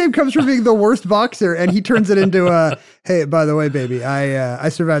his nickname comes from being the worst boxer, and he turns it into a, hey, by the way, baby, I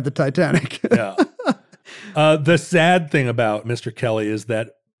survived the Titanic. Yeah. The sad thing about Mr. Kelly is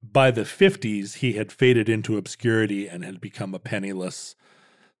that by the 50s, he had faded into obscurity and had become a penniless,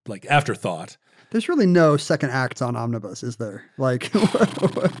 like, afterthought. There's really no second acts on Omnibus, is there? Like,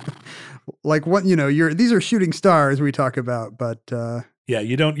 like what, these are shooting stars we talk about, but yeah,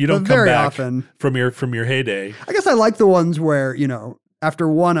 you don't come very back often from your heyday. I guess I like the ones where, after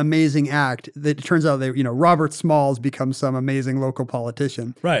one amazing act, it turns out Robert Smalls becomes some amazing local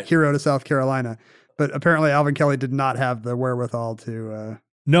politician, right? Hero to South Carolina. But apparently Alvin Kelly did not have the wherewithal to...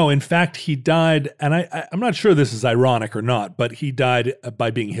 No, in fact, he died, and I'm not sure this is ironic or not, but he died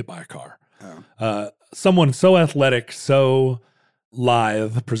by being hit by a car. Someone so athletic, so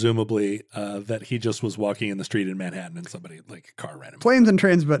lithe, presumably, that he just was walking in the street in Manhattan and somebody, like a car ran him. Planes and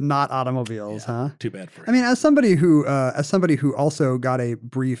trains, but not automobiles, huh? Too bad for him. I mean, as somebody who also got a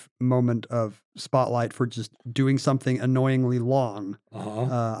brief moment of spotlight for just doing something annoyingly long,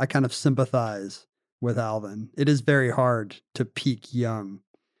 I kind of sympathize with Alvin. It is very hard to peak young.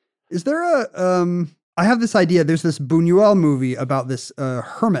 Is there I have this idea, there's this Buñuel movie about this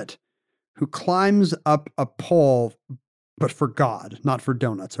hermit who climbs up a pole, but for God, not for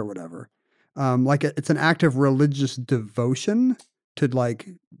donuts or whatever. It's an act of religious devotion to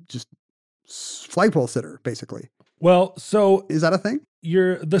just flagpole sitter, basically. Well, so is that a thing?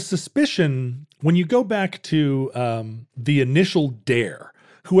 The suspicion, when you go back to the initial dare,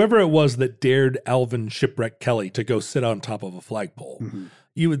 whoever it was that dared Alvin Shipwreck Kelly to go sit on top of a flagpole,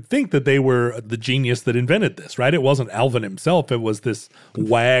 you would think that they were the genius that invented this, right? It wasn't Alvin himself. It was this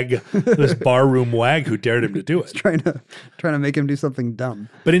wag, this barroom wag who dared him to do it. Trying to make him do something dumb.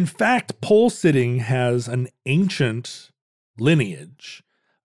 But in fact, pole sitting has an ancient lineage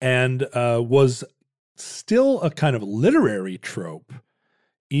and was still a kind of literary trope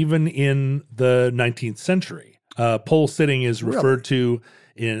even in the 19th century. Pole sitting is referred to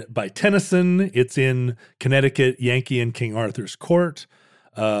by Tennyson. It's in Connecticut, Yankee and King Arthur's Court.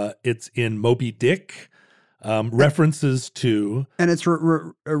 It's in Moby Dick. References to... And it's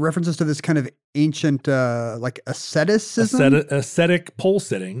references to this kind of ancient asceticism? Ascetic pole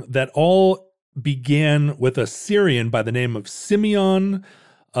sitting that all began with a Syrian by the name of Simeon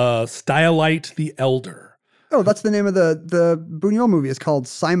Stylite the Elder, Oh, that's the name of the Buñuel movie. It's called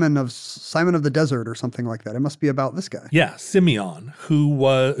Simon of the Desert or something like that. It must be about this guy. Yeah, Simeon, who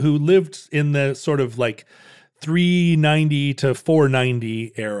lived in the sort of like 390 to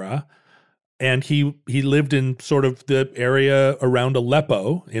 490 era. And he lived in sort of the area around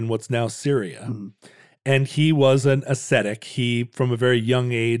Aleppo in what's now Syria. Mm-hmm. And he was an ascetic. He, from a very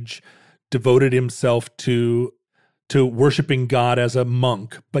young age, devoted himself to worshiping God as a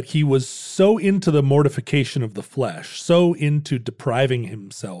monk. But he was so into the mortification of the flesh, so into depriving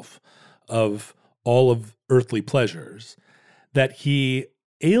himself of all of earthly pleasures, that he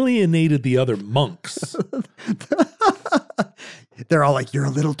alienated the other monks. They're all like, "You're a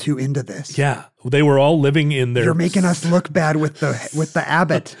little too into this." Yeah, they were all living in their... You're making us look bad with the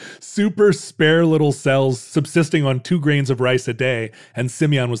abbot. Super spare little cells subsisting on 2 grains of rice a day. And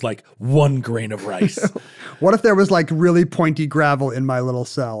Simeon was like, 1 grain of rice. What if there was like really pointy gravel in my little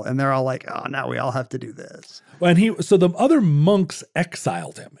cell? And they're all like, "Oh, now we all have to do this." And so the other monks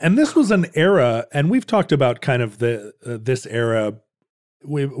exiled him. And this was an era, and we've talked about kind of this era,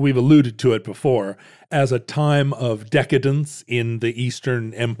 we've alluded to it before, as a time of decadence in the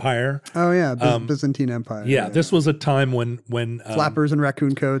Eastern Empire. Oh yeah, Byzantine Empire. Yeah, this was a time when flappers and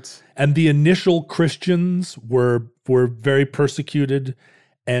raccoon coats. And the initial Christians were very persecuted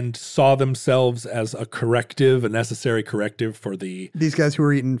and saw themselves as a necessary corrective for these guys who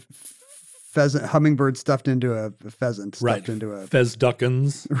were eating hummingbird stuffed into a pheasant, stuffed into a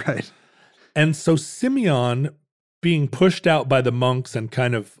Fezduckins. Right. And so Simeon, being pushed out by the monks and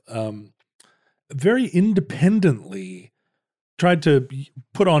kind of very independently tried to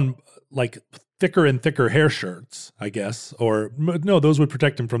put on like thicker and thicker hair shirts, I guess, or no, those would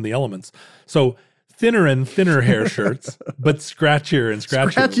protect him from the elements. So thinner and thinner hair shirts, but scratchier and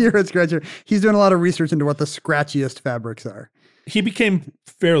scratchier. Scratchier and scratchier. He's doing a lot of research into what the scratchiest fabrics are. He became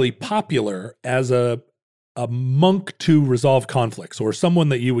fairly popular as a monk to resolve conflicts, or someone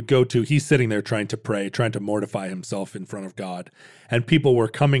that you would go to. He's sitting there trying to pray, trying to mortify himself in front of God. And people were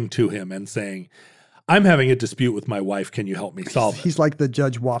coming to him and saying, "I'm having a dispute with my wife. Can you help me solve it?" He's like the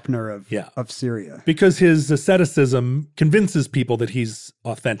Judge Wapner of Syria. Because his asceticism convinces people that he's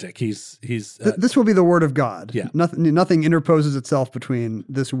authentic. He's this will be the word of God. Yeah. Nothing interposes itself between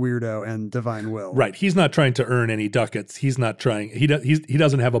this weirdo and divine will. Right. He's not trying to earn any ducats. He's not trying. He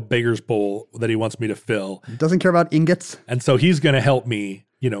doesn't have a beggar's bowl that he wants me to fill. Doesn't care about ingots. And so he's going to help me,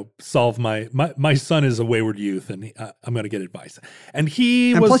 solve my son is a wayward youth, and I'm going to get advice. And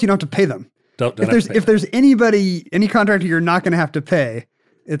plus you don't have to pay them. If there's any contractor you're not going to have to pay,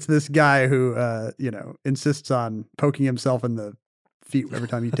 it's this guy who insists on poking himself in the feet every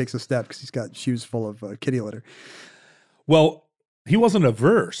time he takes a step because he's got shoes full of kitty litter. Well, he wasn't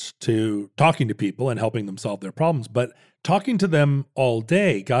averse to talking to people and helping them solve their problems, but talking to them all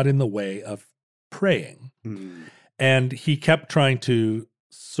day got in the way of praying. Mm. And he kept trying to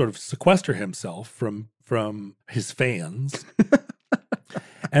sort of sequester himself from his fans.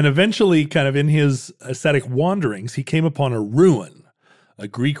 And eventually, kind of in his ascetic wanderings, he came upon a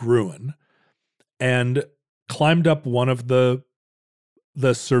Greek ruin, and climbed up one of the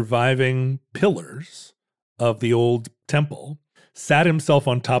surviving pillars of the old temple, sat himself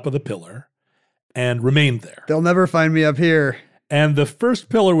on top of the pillar, and remained there. They'll never find me up here. And the first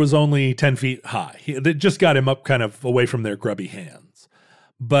pillar was only 10 feet high. It just got him up kind of away from their grubby hands.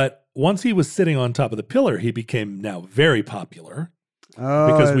 But once he was sitting on top of the pillar, he became now very popular.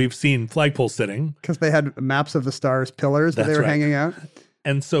 Because we've seen flagpole sitting. Because they had maps of the stars' pillars that they were hanging out.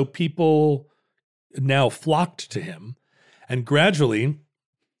 And so people now flocked to him. And gradually,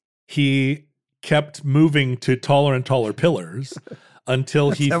 he kept moving to taller and taller pillars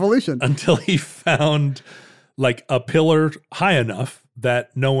until until he found like a pillar high enough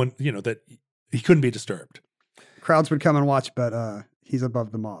that no one, that he couldn't be disturbed. Crowds would come and watch, but he's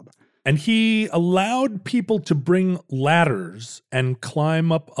above the mob. And he allowed people to bring ladders and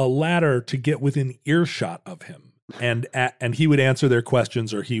climb up a ladder to get within earshot of him. And he would answer their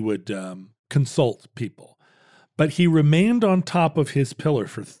questions, or he would consult people. But he remained on top of his pillar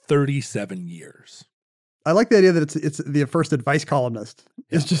for 37 years. I like the idea that it's the first advice columnist.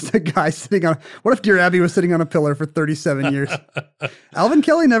 It's just a guy sitting on... What if Dear Abby was sitting on a pillar for 37 years? Alvin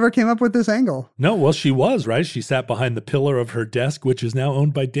Kelly never came up with this angle. No, well, she was, right? She sat behind the pillar of her desk, which is now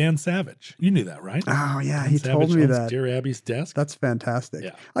owned by Dan Savage. You knew that, right? Oh, yeah, Dan he Savage told me owns that. Dear Abby's desk. That's fantastic.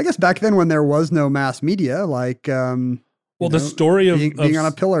 Yeah. I guess back then when there was no mass media, like... the story of being on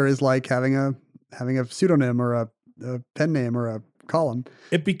a pillar is like having a pseudonym or a pen name or a column.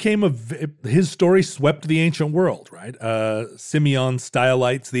 It became his story swept the ancient world, right? Simeon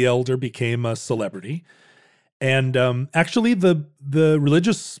Stylites the Elder became a celebrity, And actually, the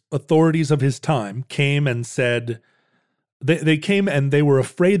religious authorities of his time came and said, they came and they were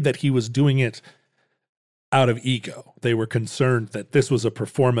afraid that he was doing it out of ego. They were concerned that this was a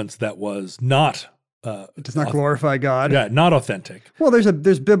performance that was not It does not glorify God. Yeah, not authentic. Well,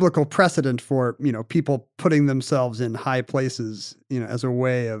 there's biblical precedent for, people putting themselves in high places, as a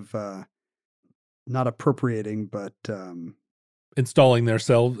way of not appropriating, but Installing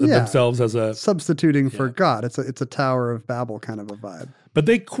themselves as a substituting for God. It's a Tower of Babel kind of a vibe. But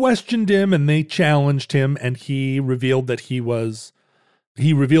they questioned him and they challenged him, and he revealed that he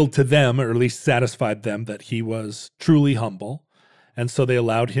revealed to them, or at least satisfied them, that he was truly humble. And so they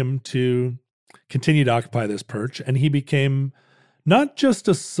allowed him to continue to occupy this perch, and he became not just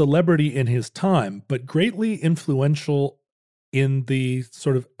a celebrity in his time, but greatly influential in the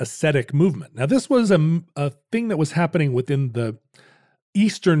sort of ascetic movement. Now, this was a thing that was happening within the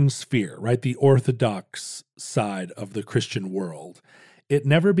Eastern sphere, right? The Orthodox side of the Christian world. It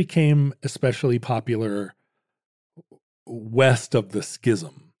never became especially popular west of the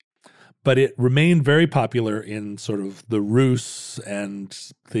schism, but it remained very popular in sort of the Rus and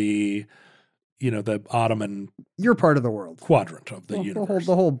the Ottoman. You're part of the world quadrant of the universe.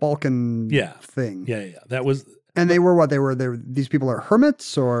 The whole Balkan thing. Yeah. That was. And they were what? They were. These people are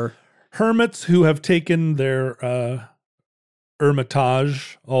hermits, or hermits who have taken their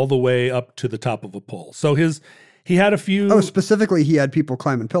Hermitage all the way up to the top of a pole. So he had a few. Oh, specifically, he had people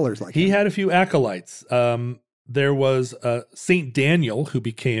climbing pillars like he him. had a few acolytes. There was Saint Daniel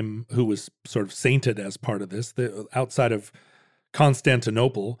who was sort of sainted as part of this. Outside of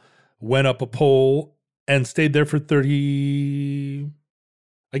Constantinople, went up a pole and stayed there for 30.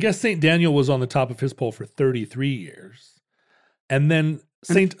 I guess Saint Daniel was on the top of his pole for 33 years. And then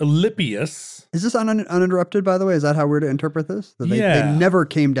Saint Alypius. Is this uninterrupted, by the way? Is that how we're to interpret this? That they never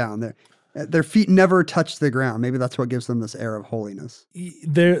came down. Their feet never touched the ground. Maybe that's what gives them this air of holiness.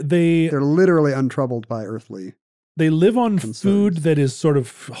 They're literally untroubled by earthly. They live on concerns. Food that is sort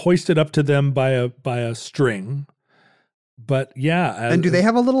of hoisted up to them by a string. But yeah. And do they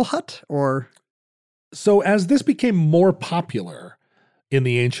have a little hut, or? So as this became more popular in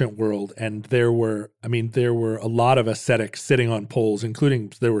the ancient world, and there were a lot of ascetics sitting on poles,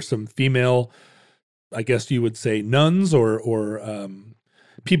 including there were some female, I guess you would say, nuns or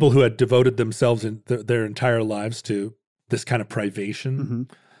people who had devoted themselves in their entire lives to this kind of privation.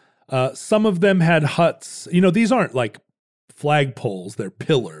 Mm-hmm. Some of them had huts. These aren't like flagpoles; they're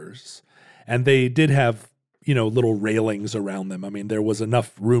pillars, and they did have little railings around them. I mean, there was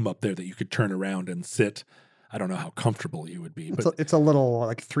enough room up there that you could turn around and sit. I don't know how comfortable you would be, but it's a little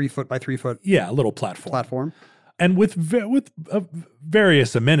like 3 foot by 3 foot. Yeah, a little platform, and with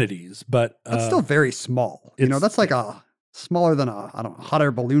various amenities, but it's still very small. That's like smaller than a hot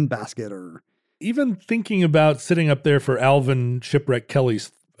air balloon basket, or even thinking about sitting up there for Alvin Shipwreck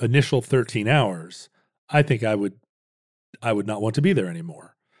Kelly's initial 13 hours. I think I would not want to be there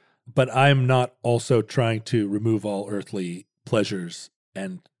anymore. But I'm not also trying to remove all earthly pleasures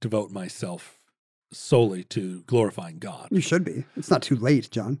and devote myself solely to glorifying God. You should be. It's not too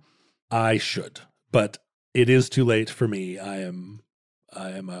late, John. I should, but it is too late for me. I am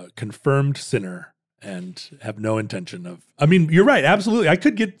a confirmed sinner and have no intention of. I mean, you're right. Absolutely,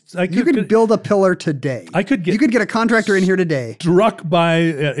 you could build a pillar today. You could get a contractor in here today. Struck by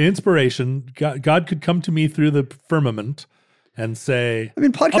inspiration, God could come to me through the firmament and say,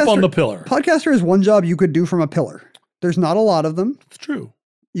 up on the pillar. Podcaster is one job you could do from a pillar. There's not a lot of them. It's true.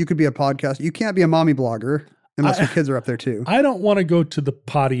 You could be a podcaster. You can't be a mommy blogger unless your kids are up there too. I don't want to go to the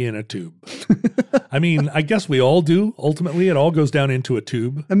potty in a tube. I mean, I guess we all do. Ultimately, it all goes down into a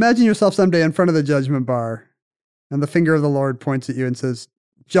tube. Imagine yourself someday in front of the judgment bar, and the finger of the Lord points at you and says,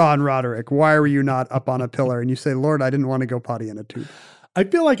 "John Roderick, why were you not up on a pillar?" And you say, "Lord, I didn't want to go potty in a tube." I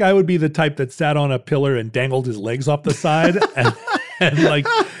feel like I would be the type that sat on a pillar and dangled his legs off the side and like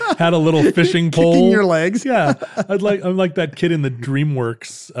had a little fishing pole. Kicking your legs. Yeah. I'm like that kid in the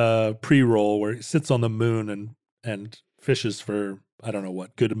DreamWorks pre-roll where he sits on the moon and fishes for, I don't know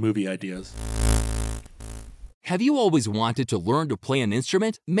what, good movie ideas. Have you always wanted to learn to play an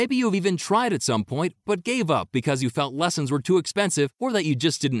instrument? Maybe you've even tried at some point, but gave up because you felt lessons were too expensive or that you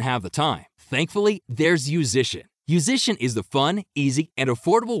just didn't have the time. Thankfully, there's Musician. Musician is the fun, easy, and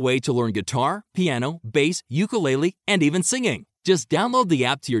affordable way to learn guitar, piano, bass, ukulele, and even singing. Just download the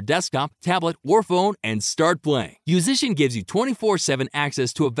app to your desktop, tablet, or phone and start playing. Musician gives you 24/7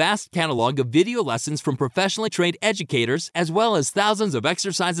 access to a vast catalog of video lessons from professionally trained educators, as well as thousands of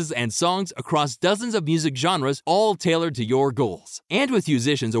exercises and songs across dozens of music genres, all tailored to your goals. And with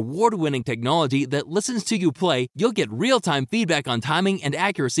Musician's award-winning technology that listens to you play, you'll get real-time feedback on timing and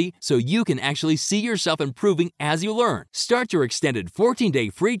accuracy so you can actually see yourself improving as you learn. Start your extended 14-day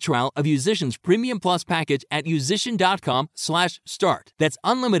free trial of Musician's Premium Plus package at musician.com/start. That's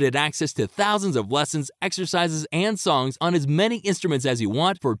unlimited access to thousands of lessons, exercises, and songs on as many instruments as you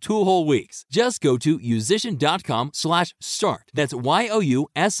want for 2 whole weeks. Just go to musician.com/start. That's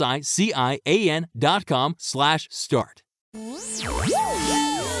YOUSICIAN.com/start.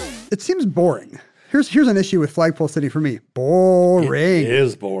 It seems boring. Here's an issue with Flagpole City for me. Boring. It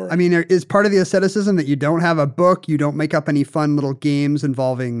is boring. I mean, is part of the asceticism that you don't have a book, you don't make up any fun little games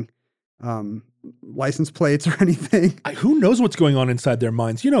involving license plates or anything? Who knows what's going on inside their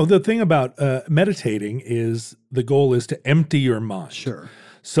minds? You know, the thing about meditating is the goal is to empty your mind. Sure.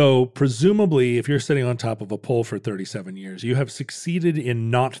 So presumably, if you're sitting on top of a pole for 37 years, you have succeeded in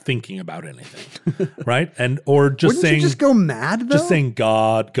not thinking about anything, right? Or just Wouldn't saying, you just go mad though? just saying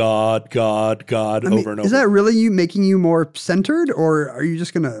God, God, God, God over and over. Is that really you making you more centered, or are you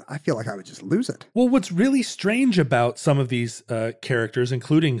just gonna? I feel like I would just lose it. Well, what's really strange about some of these characters,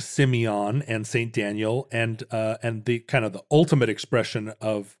 including Simeon and Saint Daniel, and the kind of the ultimate expression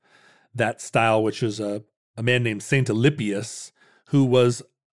of that style, which is a man named Saint Alypius, who was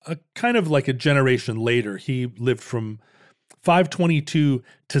a kind of like a generation later. He lived from 522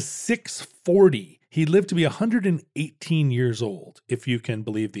 to 640. He lived to be 118 years old, if you can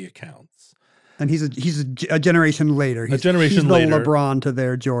believe the accounts. And he's a generation later. He's the LeBron to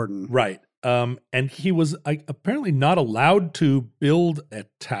their Jordan. Right. And he was apparently not allowed to build a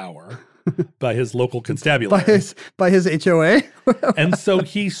tower by his local constabulary. by his HOA? And so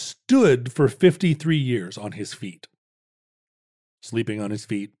he stood for 53 years on his feet. Sleeping on his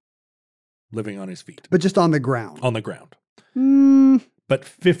feet, living on his feet. But just on the ground. On the ground. But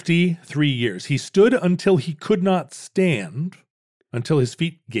 53 years. He stood until he could not stand, until his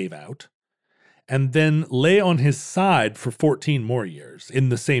feet gave out, and then lay on his side for 14 more years in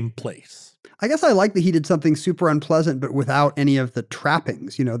the same place. I guess I like that he did something super unpleasant, but without any of the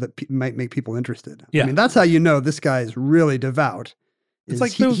trappings, that might make people interested. Yeah. I mean, that's how you know this guy is really devout. It's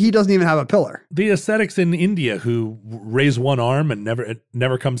like he doesn't even have a pillar. The ascetics in India who raise one arm and it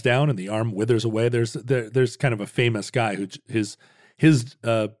never comes down, and the arm withers away. There's kind of a famous guy who his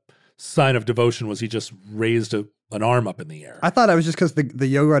sign of devotion was he just raised an arm up in the air. I thought it was just because the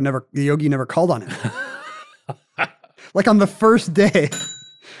yogi never called on him. Like on the first day.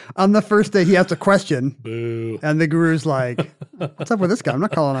 On the first day, he has a question. Boo. And the guru's like, what's up with this guy? I'm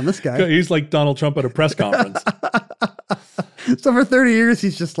not calling on this guy. He's like Donald Trump at a press conference. So for 30 years,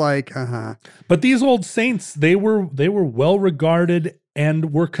 he's just like, But these old saints, they were well regarded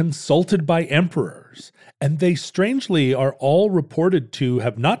and were consulted by emperors. And they strangely are all reported to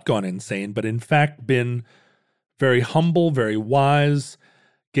have not gone insane, but in fact been very humble, very wise,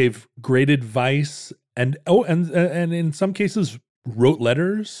 gave great advice, and in some cases wrote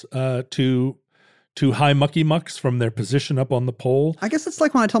letters to high mucky mucks from their position up on the pole. I guess it's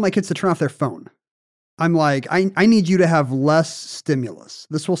like when I tell my kids to turn off their phone. I'm like, I need you to have less stimulus.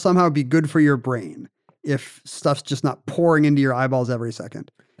 This will somehow be good for your brain if stuff's just not pouring into your eyeballs every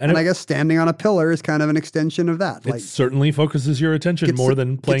second. And I guess standing on a pillar is kind of an extension of that. It certainly focuses your attention more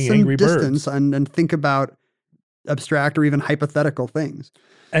than playing Angry Birds. And think about abstract or even hypothetical things.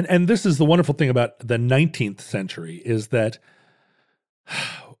 And this is the wonderful thing about the 19th century is that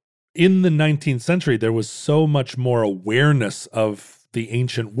in the 19th century, there was so much more awareness of the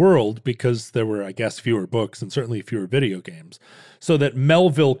ancient world because there were, I guess, fewer books and certainly fewer video games, so that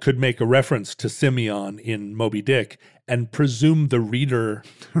Melville could make a reference to Simeon in Moby Dick and presume the reader,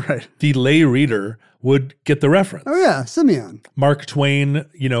 right, the lay reader, would get the reference. Oh yeah, Simeon. Mark Twain,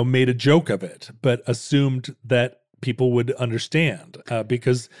 made a joke of it, but assumed that people would understand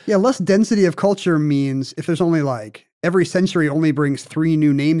because... Yeah, less density of culture means if there's only every century only brings 3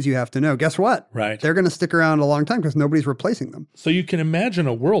 new names you have to know. Guess what? Right. They're going to stick around a long time because nobody's replacing them. So you can imagine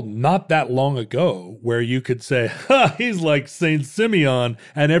a world not that long ago where you could say, he's like Saint Simeon,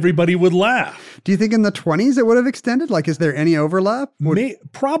 and everybody would laugh. Do you think in the 20s it would have extended? Is there any overlap?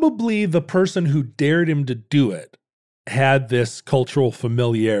 Probably the person who dared him to do it had this cultural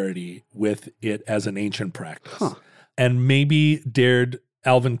familiarity with it as an ancient practice. And maybe dared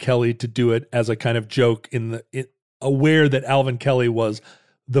Alvin Kelly to do it as a kind of joke aware that Alvin Kelly was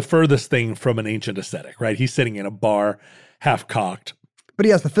the furthest thing from an ancient ascetic, right? He's sitting in a bar, half cocked. But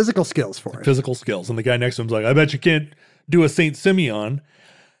he has the physical skills for it. Physical skills. And the guy next to him's like, I bet you can't do a St. Simeon.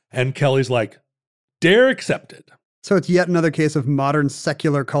 And Kelly's like, dare accepted. So it's yet another case of modern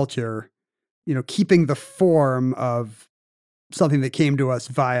secular culture, keeping the form of something that came to us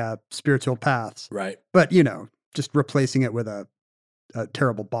via spiritual paths. Right. But, just replacing it with a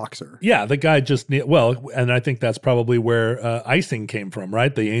terrible boxer. Yeah, the guy and I think that's probably where icing came from,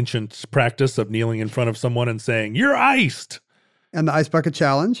 right? The ancient practice of kneeling in front of someone and saying, you're iced. And the ice bucket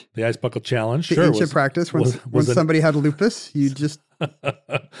challenge. The ice bucket challenge, the ancient practice when somebody had lupus, you just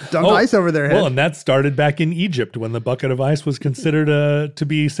dumped ice over their head. Well, and that started back in Egypt when the bucket of ice was considered to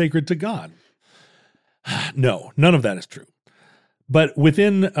be sacred to God. No, none of that is true. But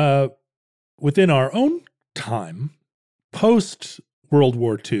within our own time, post World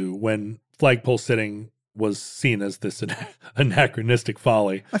War II, when flagpole sitting was seen as this anachronistic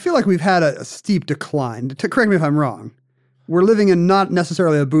folly. I feel like we've had a steep decline. Correct me if I'm wrong. We're living in not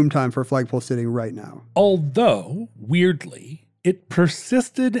necessarily a boom time for flagpole sitting right now. Although, weirdly, it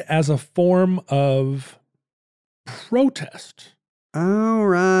persisted as a form of protest. Oh,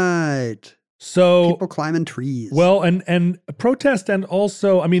 right. So people climbing trees. Well, and protest, and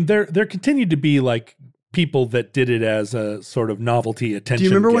also, I mean, there continued to be like people that did it as a sort of novelty attention. Do you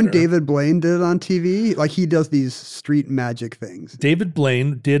remember getter. when David Blaine did it on TV? Like he does these street magic things. David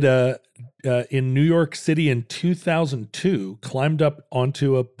Blaine did in New York City in 2002, climbed up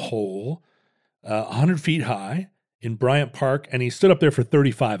onto a pole 100 feet high in Bryant Park, and he stood up there for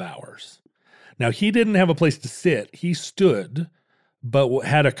 35 hours. Now, he didn't have a place to sit. He stood, but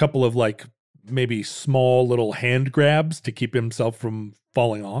had a couple of like maybe small little hand grabs to keep himself from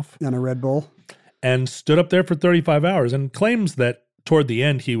falling off. And a Red Bull. And stood up there for 35 hours and claims that toward the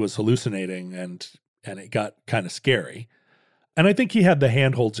end he was hallucinating and it got kind of scary. And I think he had the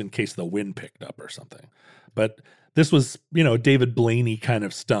handholds in case the wind picked up or something. But this was, David Blaney kind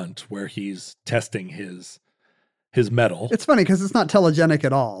of stunt where he's testing his mettle. It's funny because it's not telegenic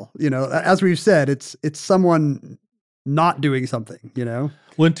at all. As we've said, it's someone not doing something,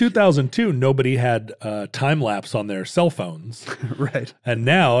 Well, in 2002, nobody had time lapse on their cell phones. Right. And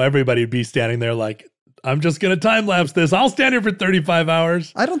now everybody would be standing there like, I'm just going to time lapse this. I'll stand here for 35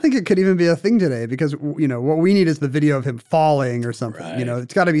 hours. I don't think it could even be a thing today because, what we need is the video of him falling or something. Right.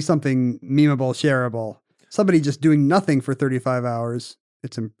 It's got to be something memeable, shareable. Somebody just doing nothing for 35 hours.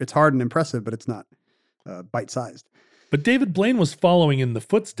 It's hard and impressive, but it's not bite-sized. But David Blaine was following in the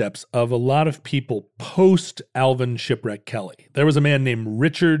footsteps of a lot of people post Alvin Shipwreck Kelly. There was a man named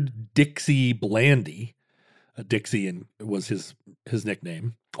Richard Dixie Blandy. Dixie was his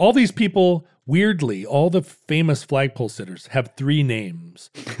nickname. All these people, weirdly, all the famous flagpole sitters have three names,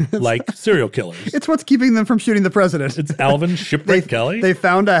 like serial killers. It's what's keeping them from shooting the president. It's Alvin Shipwreck Kelly. They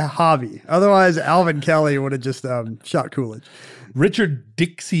found a hobby. Otherwise, Alvin Kelly would have just shot Coolidge. Richard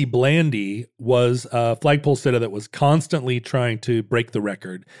Dixie Blandy was a flagpole sitter that was constantly trying to break the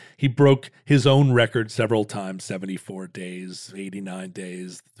record. He broke his own record several times, 74 days, 89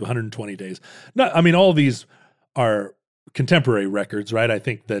 days, 120 days. No, I mean, all of these are contemporary records, right? I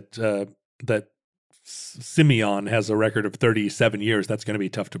think that Simeon has a record of 37 years. That's going to be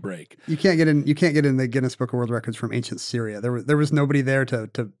tough to break. You can't get in the Guinness Book of World Records from ancient Syria. There was nobody there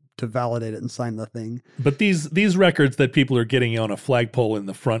to validate it and sign the thing. But these records that people are getting on a flagpole in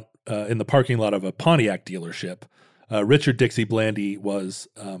the front in the parking lot of a Pontiac dealership, Richard Dixie Blandy was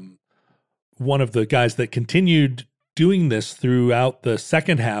one of the guys that continued doing this throughout the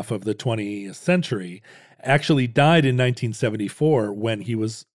second half of the 20th century. Actually died in 1974 when he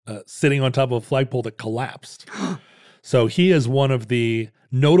was sitting on top of a flagpole that collapsed. So he is one of the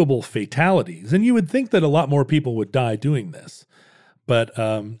notable fatalities. And you would think that a lot more people would die doing this. But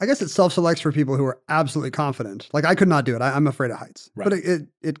I guess it self-selects for people who are absolutely confident. Like I could not do it. I'm afraid of heights. Right. But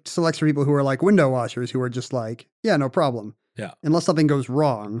it selects for people who are like window washers, who are just like, yeah, no problem. Yeah. Unless something goes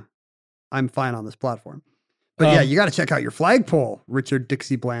wrong, I'm fine on this platform. But yeah, you got to check out your flagpole, Richard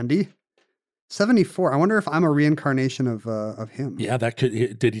Dixie Blandy. 74. I wonder if I'm a reincarnation of him. Yeah,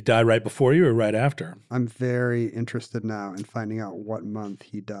 did he die right before you or right after? I'm very interested now in finding out what month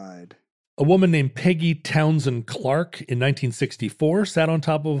he died. A woman named Peggy Townsend Clark in 1964 sat on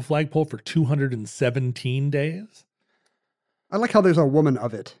top of a flagpole for 217 days. I like how there's a woman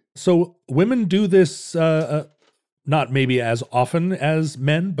of it. So women do this, not maybe as often as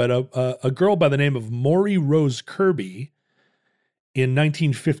men, but a girl by the name of Maury Rose Kirby in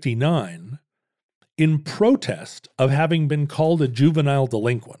 1959 in protest of having been called a juvenile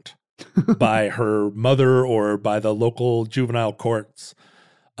delinquent by her mother or by the local juvenile courts.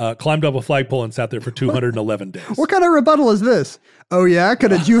 climbed up a flagpole and sat there for 211 days. What kind of rebuttal is this? Oh yeah,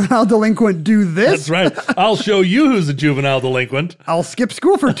 could a juvenile delinquent do this? That's right. I'll show you who's a juvenile delinquent. I'll skip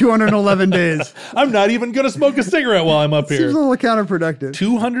school for 211 days. I'm not even going to smoke a cigarette while I'm up here. Seems a little counterproductive.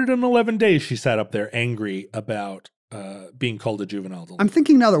 211 days she sat up there angry about being called a juvenile delinquent. I'm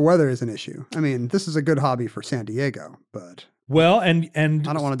thinking now that weather is an issue. I mean, this is a good hobby for San Diego, but Well, and I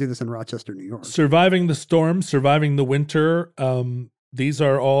don't want to do this in Rochester, New York. surviving the storm, surviving the winter, these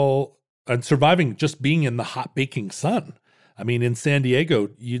are all, and surviving just being in the hot baking sun. I mean, in San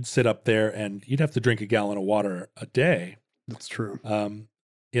Diego, you'd sit up there and you'd have to drink a gallon of water a day That's true.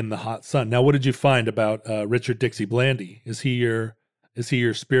 in the hot sun. Now, what did you find about Richard Dixie Blandy? Is he your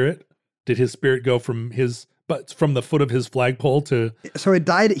spirit? Did his spirit go from the foot of his flagpole to? So he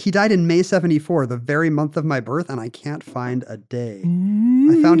died in May 74, the very month of my birth, and I can't find a day.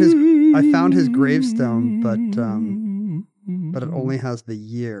 I found his gravestone, but it only has the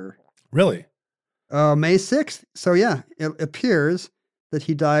year. Really? May 6th. So yeah, it appears that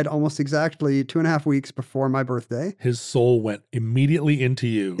he died almost exactly 2.5 weeks before my birthday. His soul went immediately into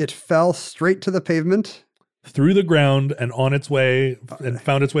you. It fell straight to the pavement. Through the ground and on its way and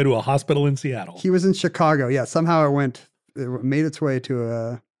found its way to a hospital in Seattle. He was in Chicago. Yeah, somehow it made its way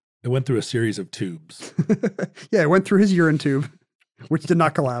to It went through a series of tubes. yeah, it went through his urine tube, which did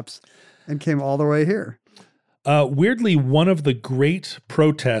not collapse, and came all the way here. Weirdly, one of the great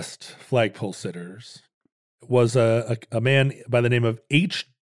protest flagpole sitters was a man by the name of H.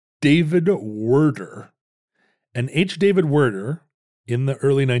 David Werder. And H. David Werder, in the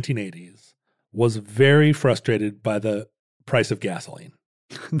early 1980s, was very frustrated by the price of gasoline.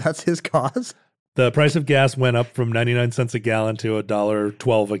 That's his cause. The price of gas went up from 99 cents a gallon to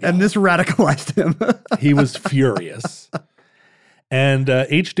 $1.12 a gallon. And this radicalized him. He was furious. And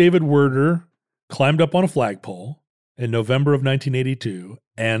H. David Werder climbed up on a flagpole in November of 1982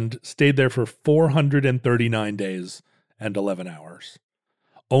 and stayed there for 439 days and 11 hours,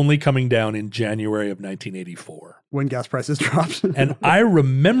 only coming down in January of 1984. When gas prices dropped. And I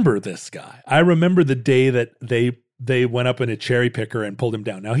remember this guy. I remember the day that they went up in a cherry picker and pulled him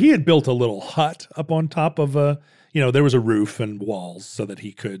down. Now, he had built a little hut up on top of there was a roof and walls so that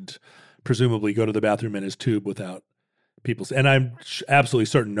he could presumably go to the bathroom in his tube without people. And I'm absolutely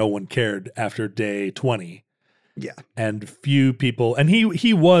certain no one cared after day 20. Yeah. And few people, and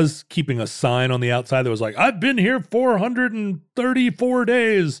he was keeping a sign on the outside that was like, I've been here 434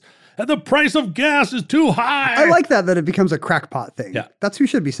 days and the price of gas is too high. I like that it becomes a crackpot thing. Yeah. That's who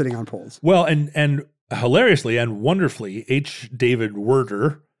should be sitting on poles. Well, and hilariously and wonderfully, H. David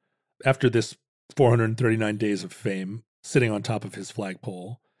Werder, after this 439 days of fame, sitting on top of his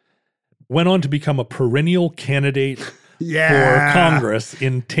flagpole, went on to become a perennial candidate for Congress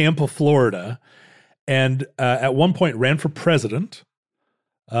in Tampa, Florida, and at one point ran for president.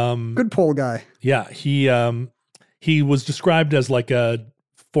 Good pole guy. Yeah, he was described as like a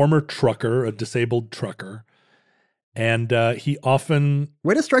former trucker, a disabled trucker, and he often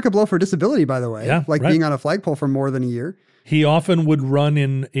way to strike a blow for disability, by the way. Yeah, right. Being on a flagpole for more than a year. He often would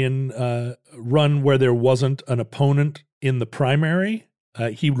run run where there wasn't an opponent in the primary.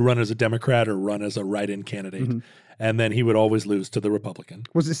 He would run as a Democrat or run as a write-in candidate, and then he would always lose to the Republican.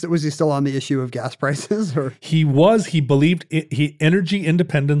 Was he still on the issue of gas prices? Or he was. He believed energy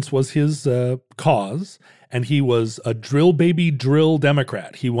independence was his cause, and he was a drill baby drill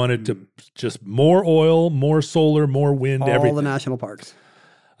Democrat. He wanted to just more oil, more solar, more wind, everything. All the national parks.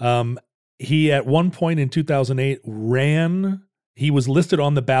 He, at one point in 2008, he was listed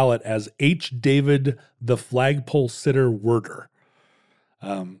on the ballot as H. David the Flagpole Sitter Werder.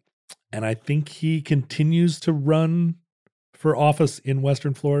 And I think he continues to run for office in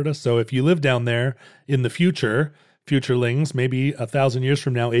Western Florida. So if you live down there in the futurelings, maybe 1,000 years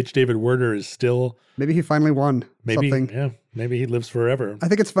from now, H. David Werder is still... Maybe he finally won something. Yeah, maybe he lives forever. I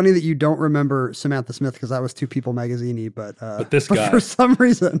think it's funny that you don't remember Samantha Smith because that was two People magazine-y, but this guy, for some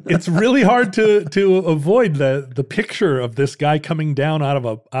reason. It's really hard to avoid the picture of this guy coming down out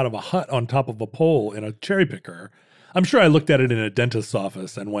of a hut on top of a pole in a cherry picker. I'm sure I looked at it in a dentist's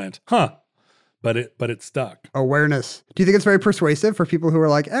office and went, huh, but it stuck. Awareness. Do you think it's very persuasive for people who are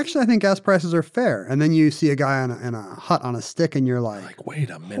like, actually, I think gas prices are fair? And then you see a guy in a hut on a stick and you're like, wait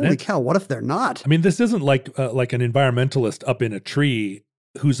a minute. Holy cow, what if they're not? I mean, this isn't like an environmentalist up in a tree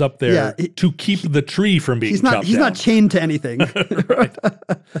who's up there to keep the tree from being chopped down. He's not chained to anything. Right.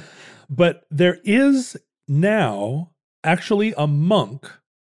 But there is now actually a monk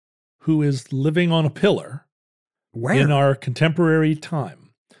who is living on a pillar. Where? In our contemporary time.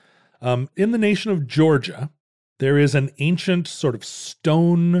 In the nation of Georgia, there is an ancient sort of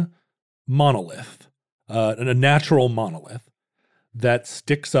stone monolith, a natural monolith, that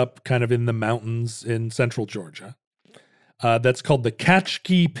sticks up kind of in the mountains in central Georgia. That's called the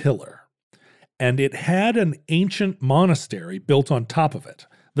Kachki Pillar. And it had an ancient monastery built on top of it.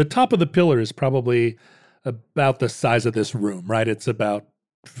 The top of the pillar is probably about the size of this room, right? It's about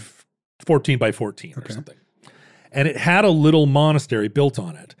 14 by 14 or something. And it had a little monastery built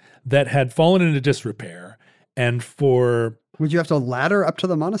on it that had fallen into disrepair. And would you have to ladder up to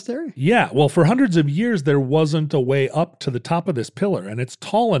the monastery? Yeah. Well, for hundreds of years, there wasn't a way up to the top of this pillar. And it's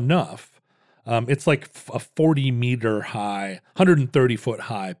tall enough. It's like a 40-meter high, 130-foot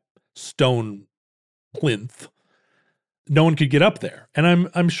high stone plinth. No one could get up there. And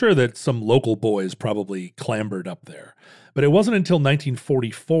I'm sure that some local boys probably clambered up there. But it wasn't until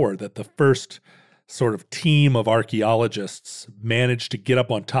 1944 that the first sort of team of archaeologists managed to get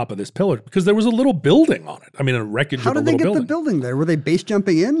up on top of this pillar because there was a little building on it. I mean, a wreckage of a little building. How did they get the building there? Were they base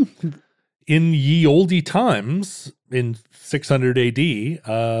jumping in? In ye olde times, in 600 AD,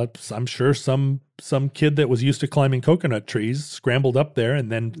 I'm sure some kid that was used to climbing coconut trees scrambled up there and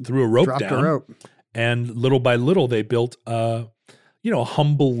then threw a rope Dropped down. a rope. And little by little, they built a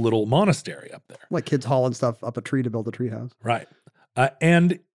humble little monastery up there. Like kids hauling stuff up a tree to build a treehouse. Right.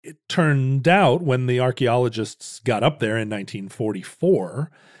 And it turned out when the archaeologists got up there in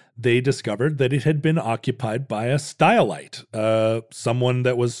 1944, they discovered that it had been occupied by a stylite, someone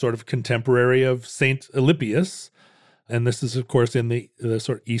that was sort of contemporary of Saint Alypius. And this is, of course, in the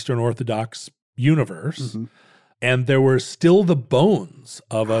sort of Eastern Orthodox universe. Mm-hmm. And there were still the bones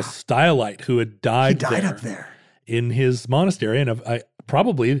of a stylite who had died up there in his monastery. And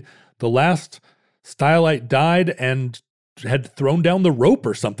probably the last stylite died and had thrown down the rope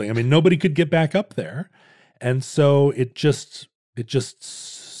or something. I mean, nobody could get back up there. And so it just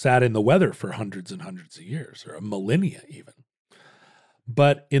sat in the weather for hundreds and hundreds of years, or a millennia even.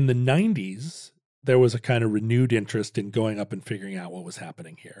 But in the 90s, there was a kind of renewed interest in going up and figuring out what was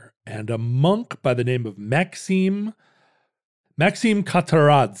happening here. And a monk by the name of Maxim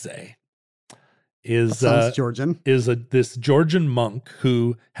Kataradze is Georgian. This Georgian monk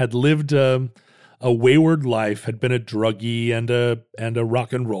who had lived a wayward life, had been a druggie and a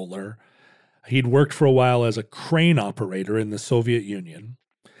rock and roller. He'd worked for a while as a crane operator in the Soviet Union.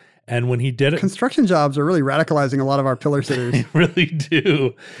 And when he did it... Construction jobs are really radicalizing a lot of our pillar sitters. They really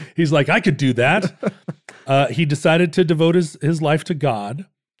do. He's like, I could do that. He decided to devote his life to God.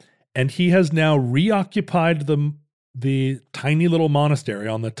 And he has now reoccupied the tiny little monastery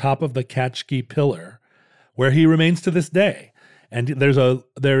on the top of the Kachki Pillar, where he remains to this day. And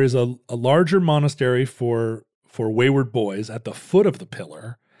there is a larger monastery for wayward boys at the foot of the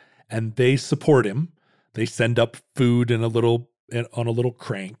pillar, and they support him. They send up food on a little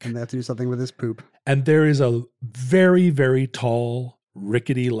crank. And they have to do something with his poop. And there is a very, very tall,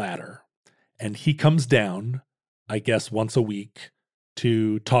 rickety ladder. And he comes down, I guess, once a week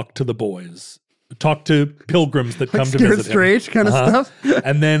to talk to the boys, talk to pilgrims that come to visit him. Straight kind of stuff.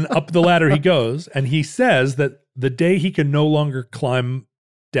 And then up the ladder he goes. And he says that the day he can no longer climb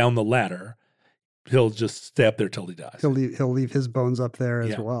down the ladder, he'll just stay up there till he dies. He'll leave his bones up there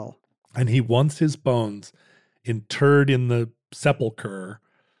as well. And he wants his bones interred in the sepulcher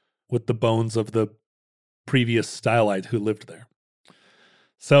with the bones of the previous stylite who lived there.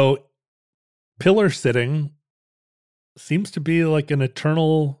 So pillar sitting seems to be like an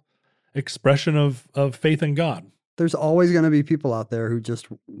eternal expression of faith in God. There's always going to be people out there who just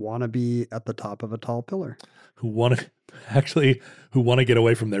want to be at the top of a tall pillar. Who want to get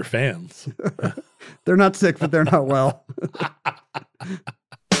away from their fans. They're not sick, but they're not well.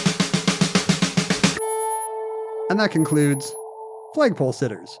 And that concludes Flagpole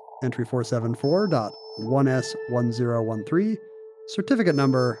Sitters, entry 474.1S1013, certificate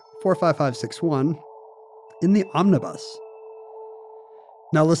number 45561, in the omnibus.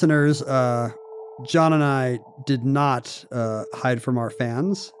 Now, listeners, John and I did not hide from our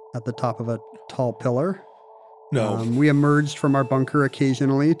fans at the top of a tall pillar. No. We emerged from our bunker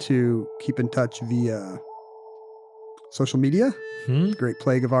occasionally to keep in touch via social media, great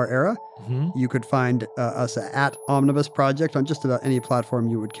plague of our era. Mm-hmm. You could find us at Omnibus Project on just about any platform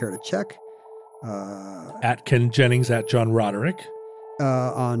you would care to check. At Ken Jennings, at John Roderick.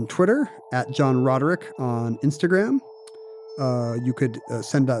 On Twitter, at John Roderick on Instagram. You could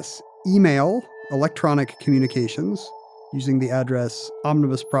send us email, electronic communications, using the address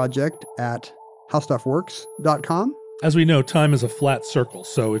omnibusproject@howstuffworks.com. As we know, time is a flat circle.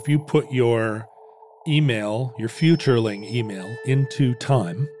 So if you put your email, your futureling email, into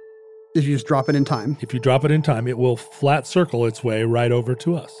time. If you just drop it in time. If you drop it in time, it will flat circle its way right over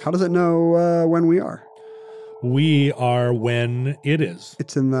to us. How does it know when we are? We are when it is.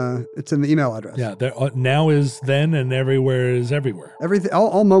 It's in the email address. Yeah, there, now is then and everywhere is everywhere. Everything,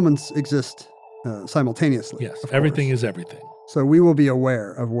 all moments exist simultaneously. Yes, of everything course. is everything. So we will be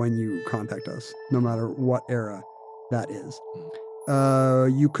aware of when you contact us, no matter what era that is.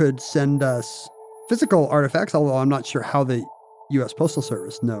 You could send us physical artifacts, although I'm not sure how the U.S. Postal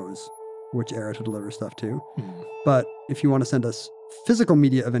Service knows which era to deliver stuff to. But if you want to send us physical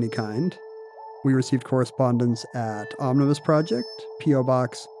media of any kind, we received correspondence at Omnibus Project, P.O.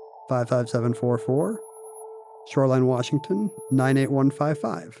 Box 55744, Shoreline, Washington,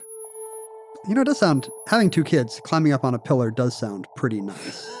 98155. You know, it does sound, having 2 kids climbing up on a pillar does sound pretty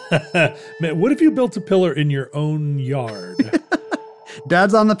nice. Man, what if you built a pillar in your own yard?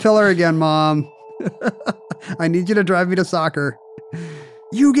 Dad's on the pillar again, Mom. I need you to drive me to soccer.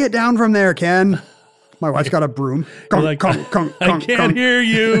 You get down from there, Ken. My wife's got a broom. I can't hear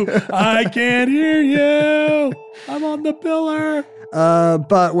you. I can't hear you. I'm on the pillar.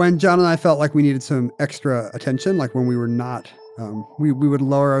 But when John and I felt like we needed some extra attention, like when we were not, we would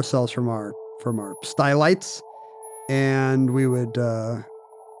lower ourselves from our stylites, and we would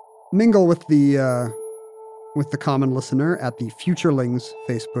mingle with the common listener at the Futurelings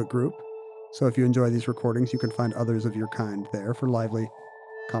Facebook group. So if you enjoy these recordings, you can find others of your kind there for lively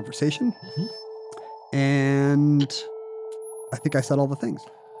conversation. Mm-hmm. And I think I said all the things.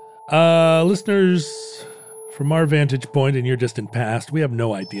 Listeners, from our vantage point in your distant past, we have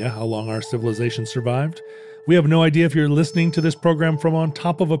no idea how long our civilization survived. We have no idea if you're listening to this program from on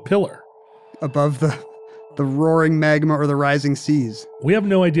top of a pillar. Above the roaring magma or the rising seas. We have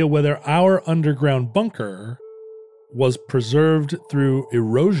no idea whether our underground bunker was preserved through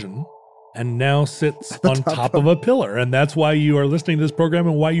erosion and now sits on top of a pillar. And that's why you are listening to this program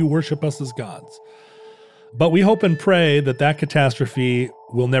and why you worship us as gods. But we hope and pray that catastrophe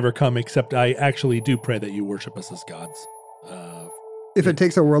will never come, except I actually do pray that you worship us as gods. If it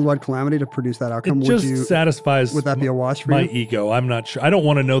takes a worldwide calamity to produce that outcome, would that be a wash for my you? ego? I'm not sure. I don't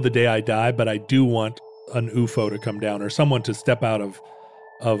want to know the day I die, but I do want an UFO to come down or someone to step out of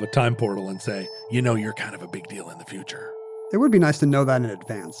a time portal and say, you're kind of a big deal in the future. It would be nice to know that in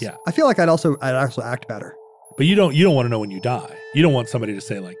advance. Yeah. I feel like I'd also act better. But you don't want to know when you die. You don't want somebody to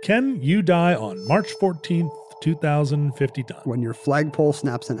say like, Ken, you die on March 14th, 2059. When your flagpole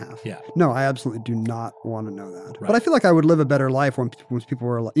snaps in half. Yeah. No, I absolutely do not want to know that. Right. But I feel like I would live a better life when people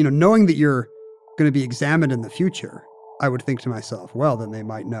were, knowing that you're going to be examined in the future. I would think to myself, well, then they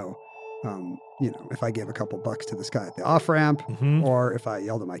might know, if I gave a couple bucks to this guy at the off-ramp, mm-hmm. or if I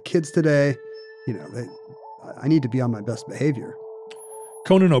yelled at my kids today, I need to be on my best behavior.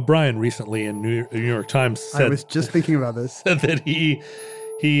 Conan O'Brien recently in New York Times said, I was just thinking about this. Said that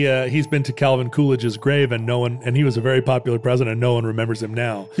he's been to Calvin Coolidge's grave and he was a very popular president and no one remembers him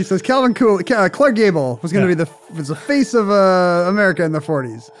now. He says Clark Gable was going to be the face of America in the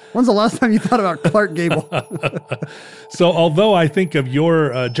 40s. When's the last time you thought about Clark Gable? So although I think of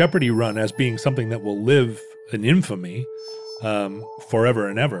your Jeopardy run as being something that will live in infamy forever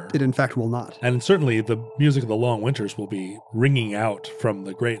and ever. It in fact will not. And certainly the music of the long winters will be ringing out from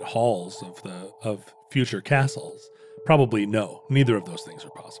the great halls of future castles. Probably no. Neither of those things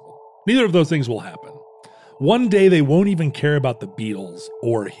are possible. Neither of those things will happen. One day they won't even care about the Beatles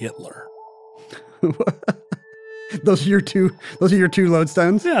or Hitler. Those are your two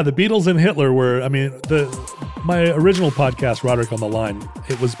lodestones? Yeah, the Beatles and Hitler were, my original podcast, Roderick on the Line,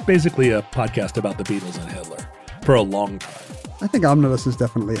 it was basically a podcast about the Beatles and Hitler for a long time. I think Omnibus has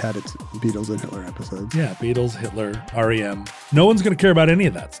definitely had its Beatles and Hitler episodes. Yeah, Beatles, Hitler, REM. No one's going to care about any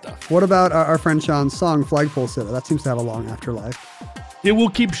of that stuff. What about our friend Sean's song, Flagpole Sitter? That seems to have a long afterlife. It will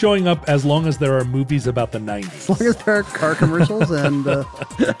keep showing up as long as there are movies about the 90s. As long as there are car commercials and...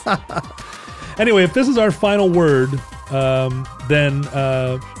 Anyway, if this is our final word, then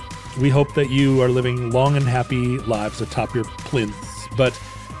we hope that you are living long and happy lives atop your plinths. But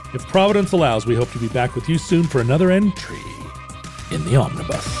if Providence allows, we hope to be back with you soon for another entry in the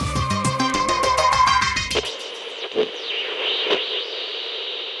Omnibus.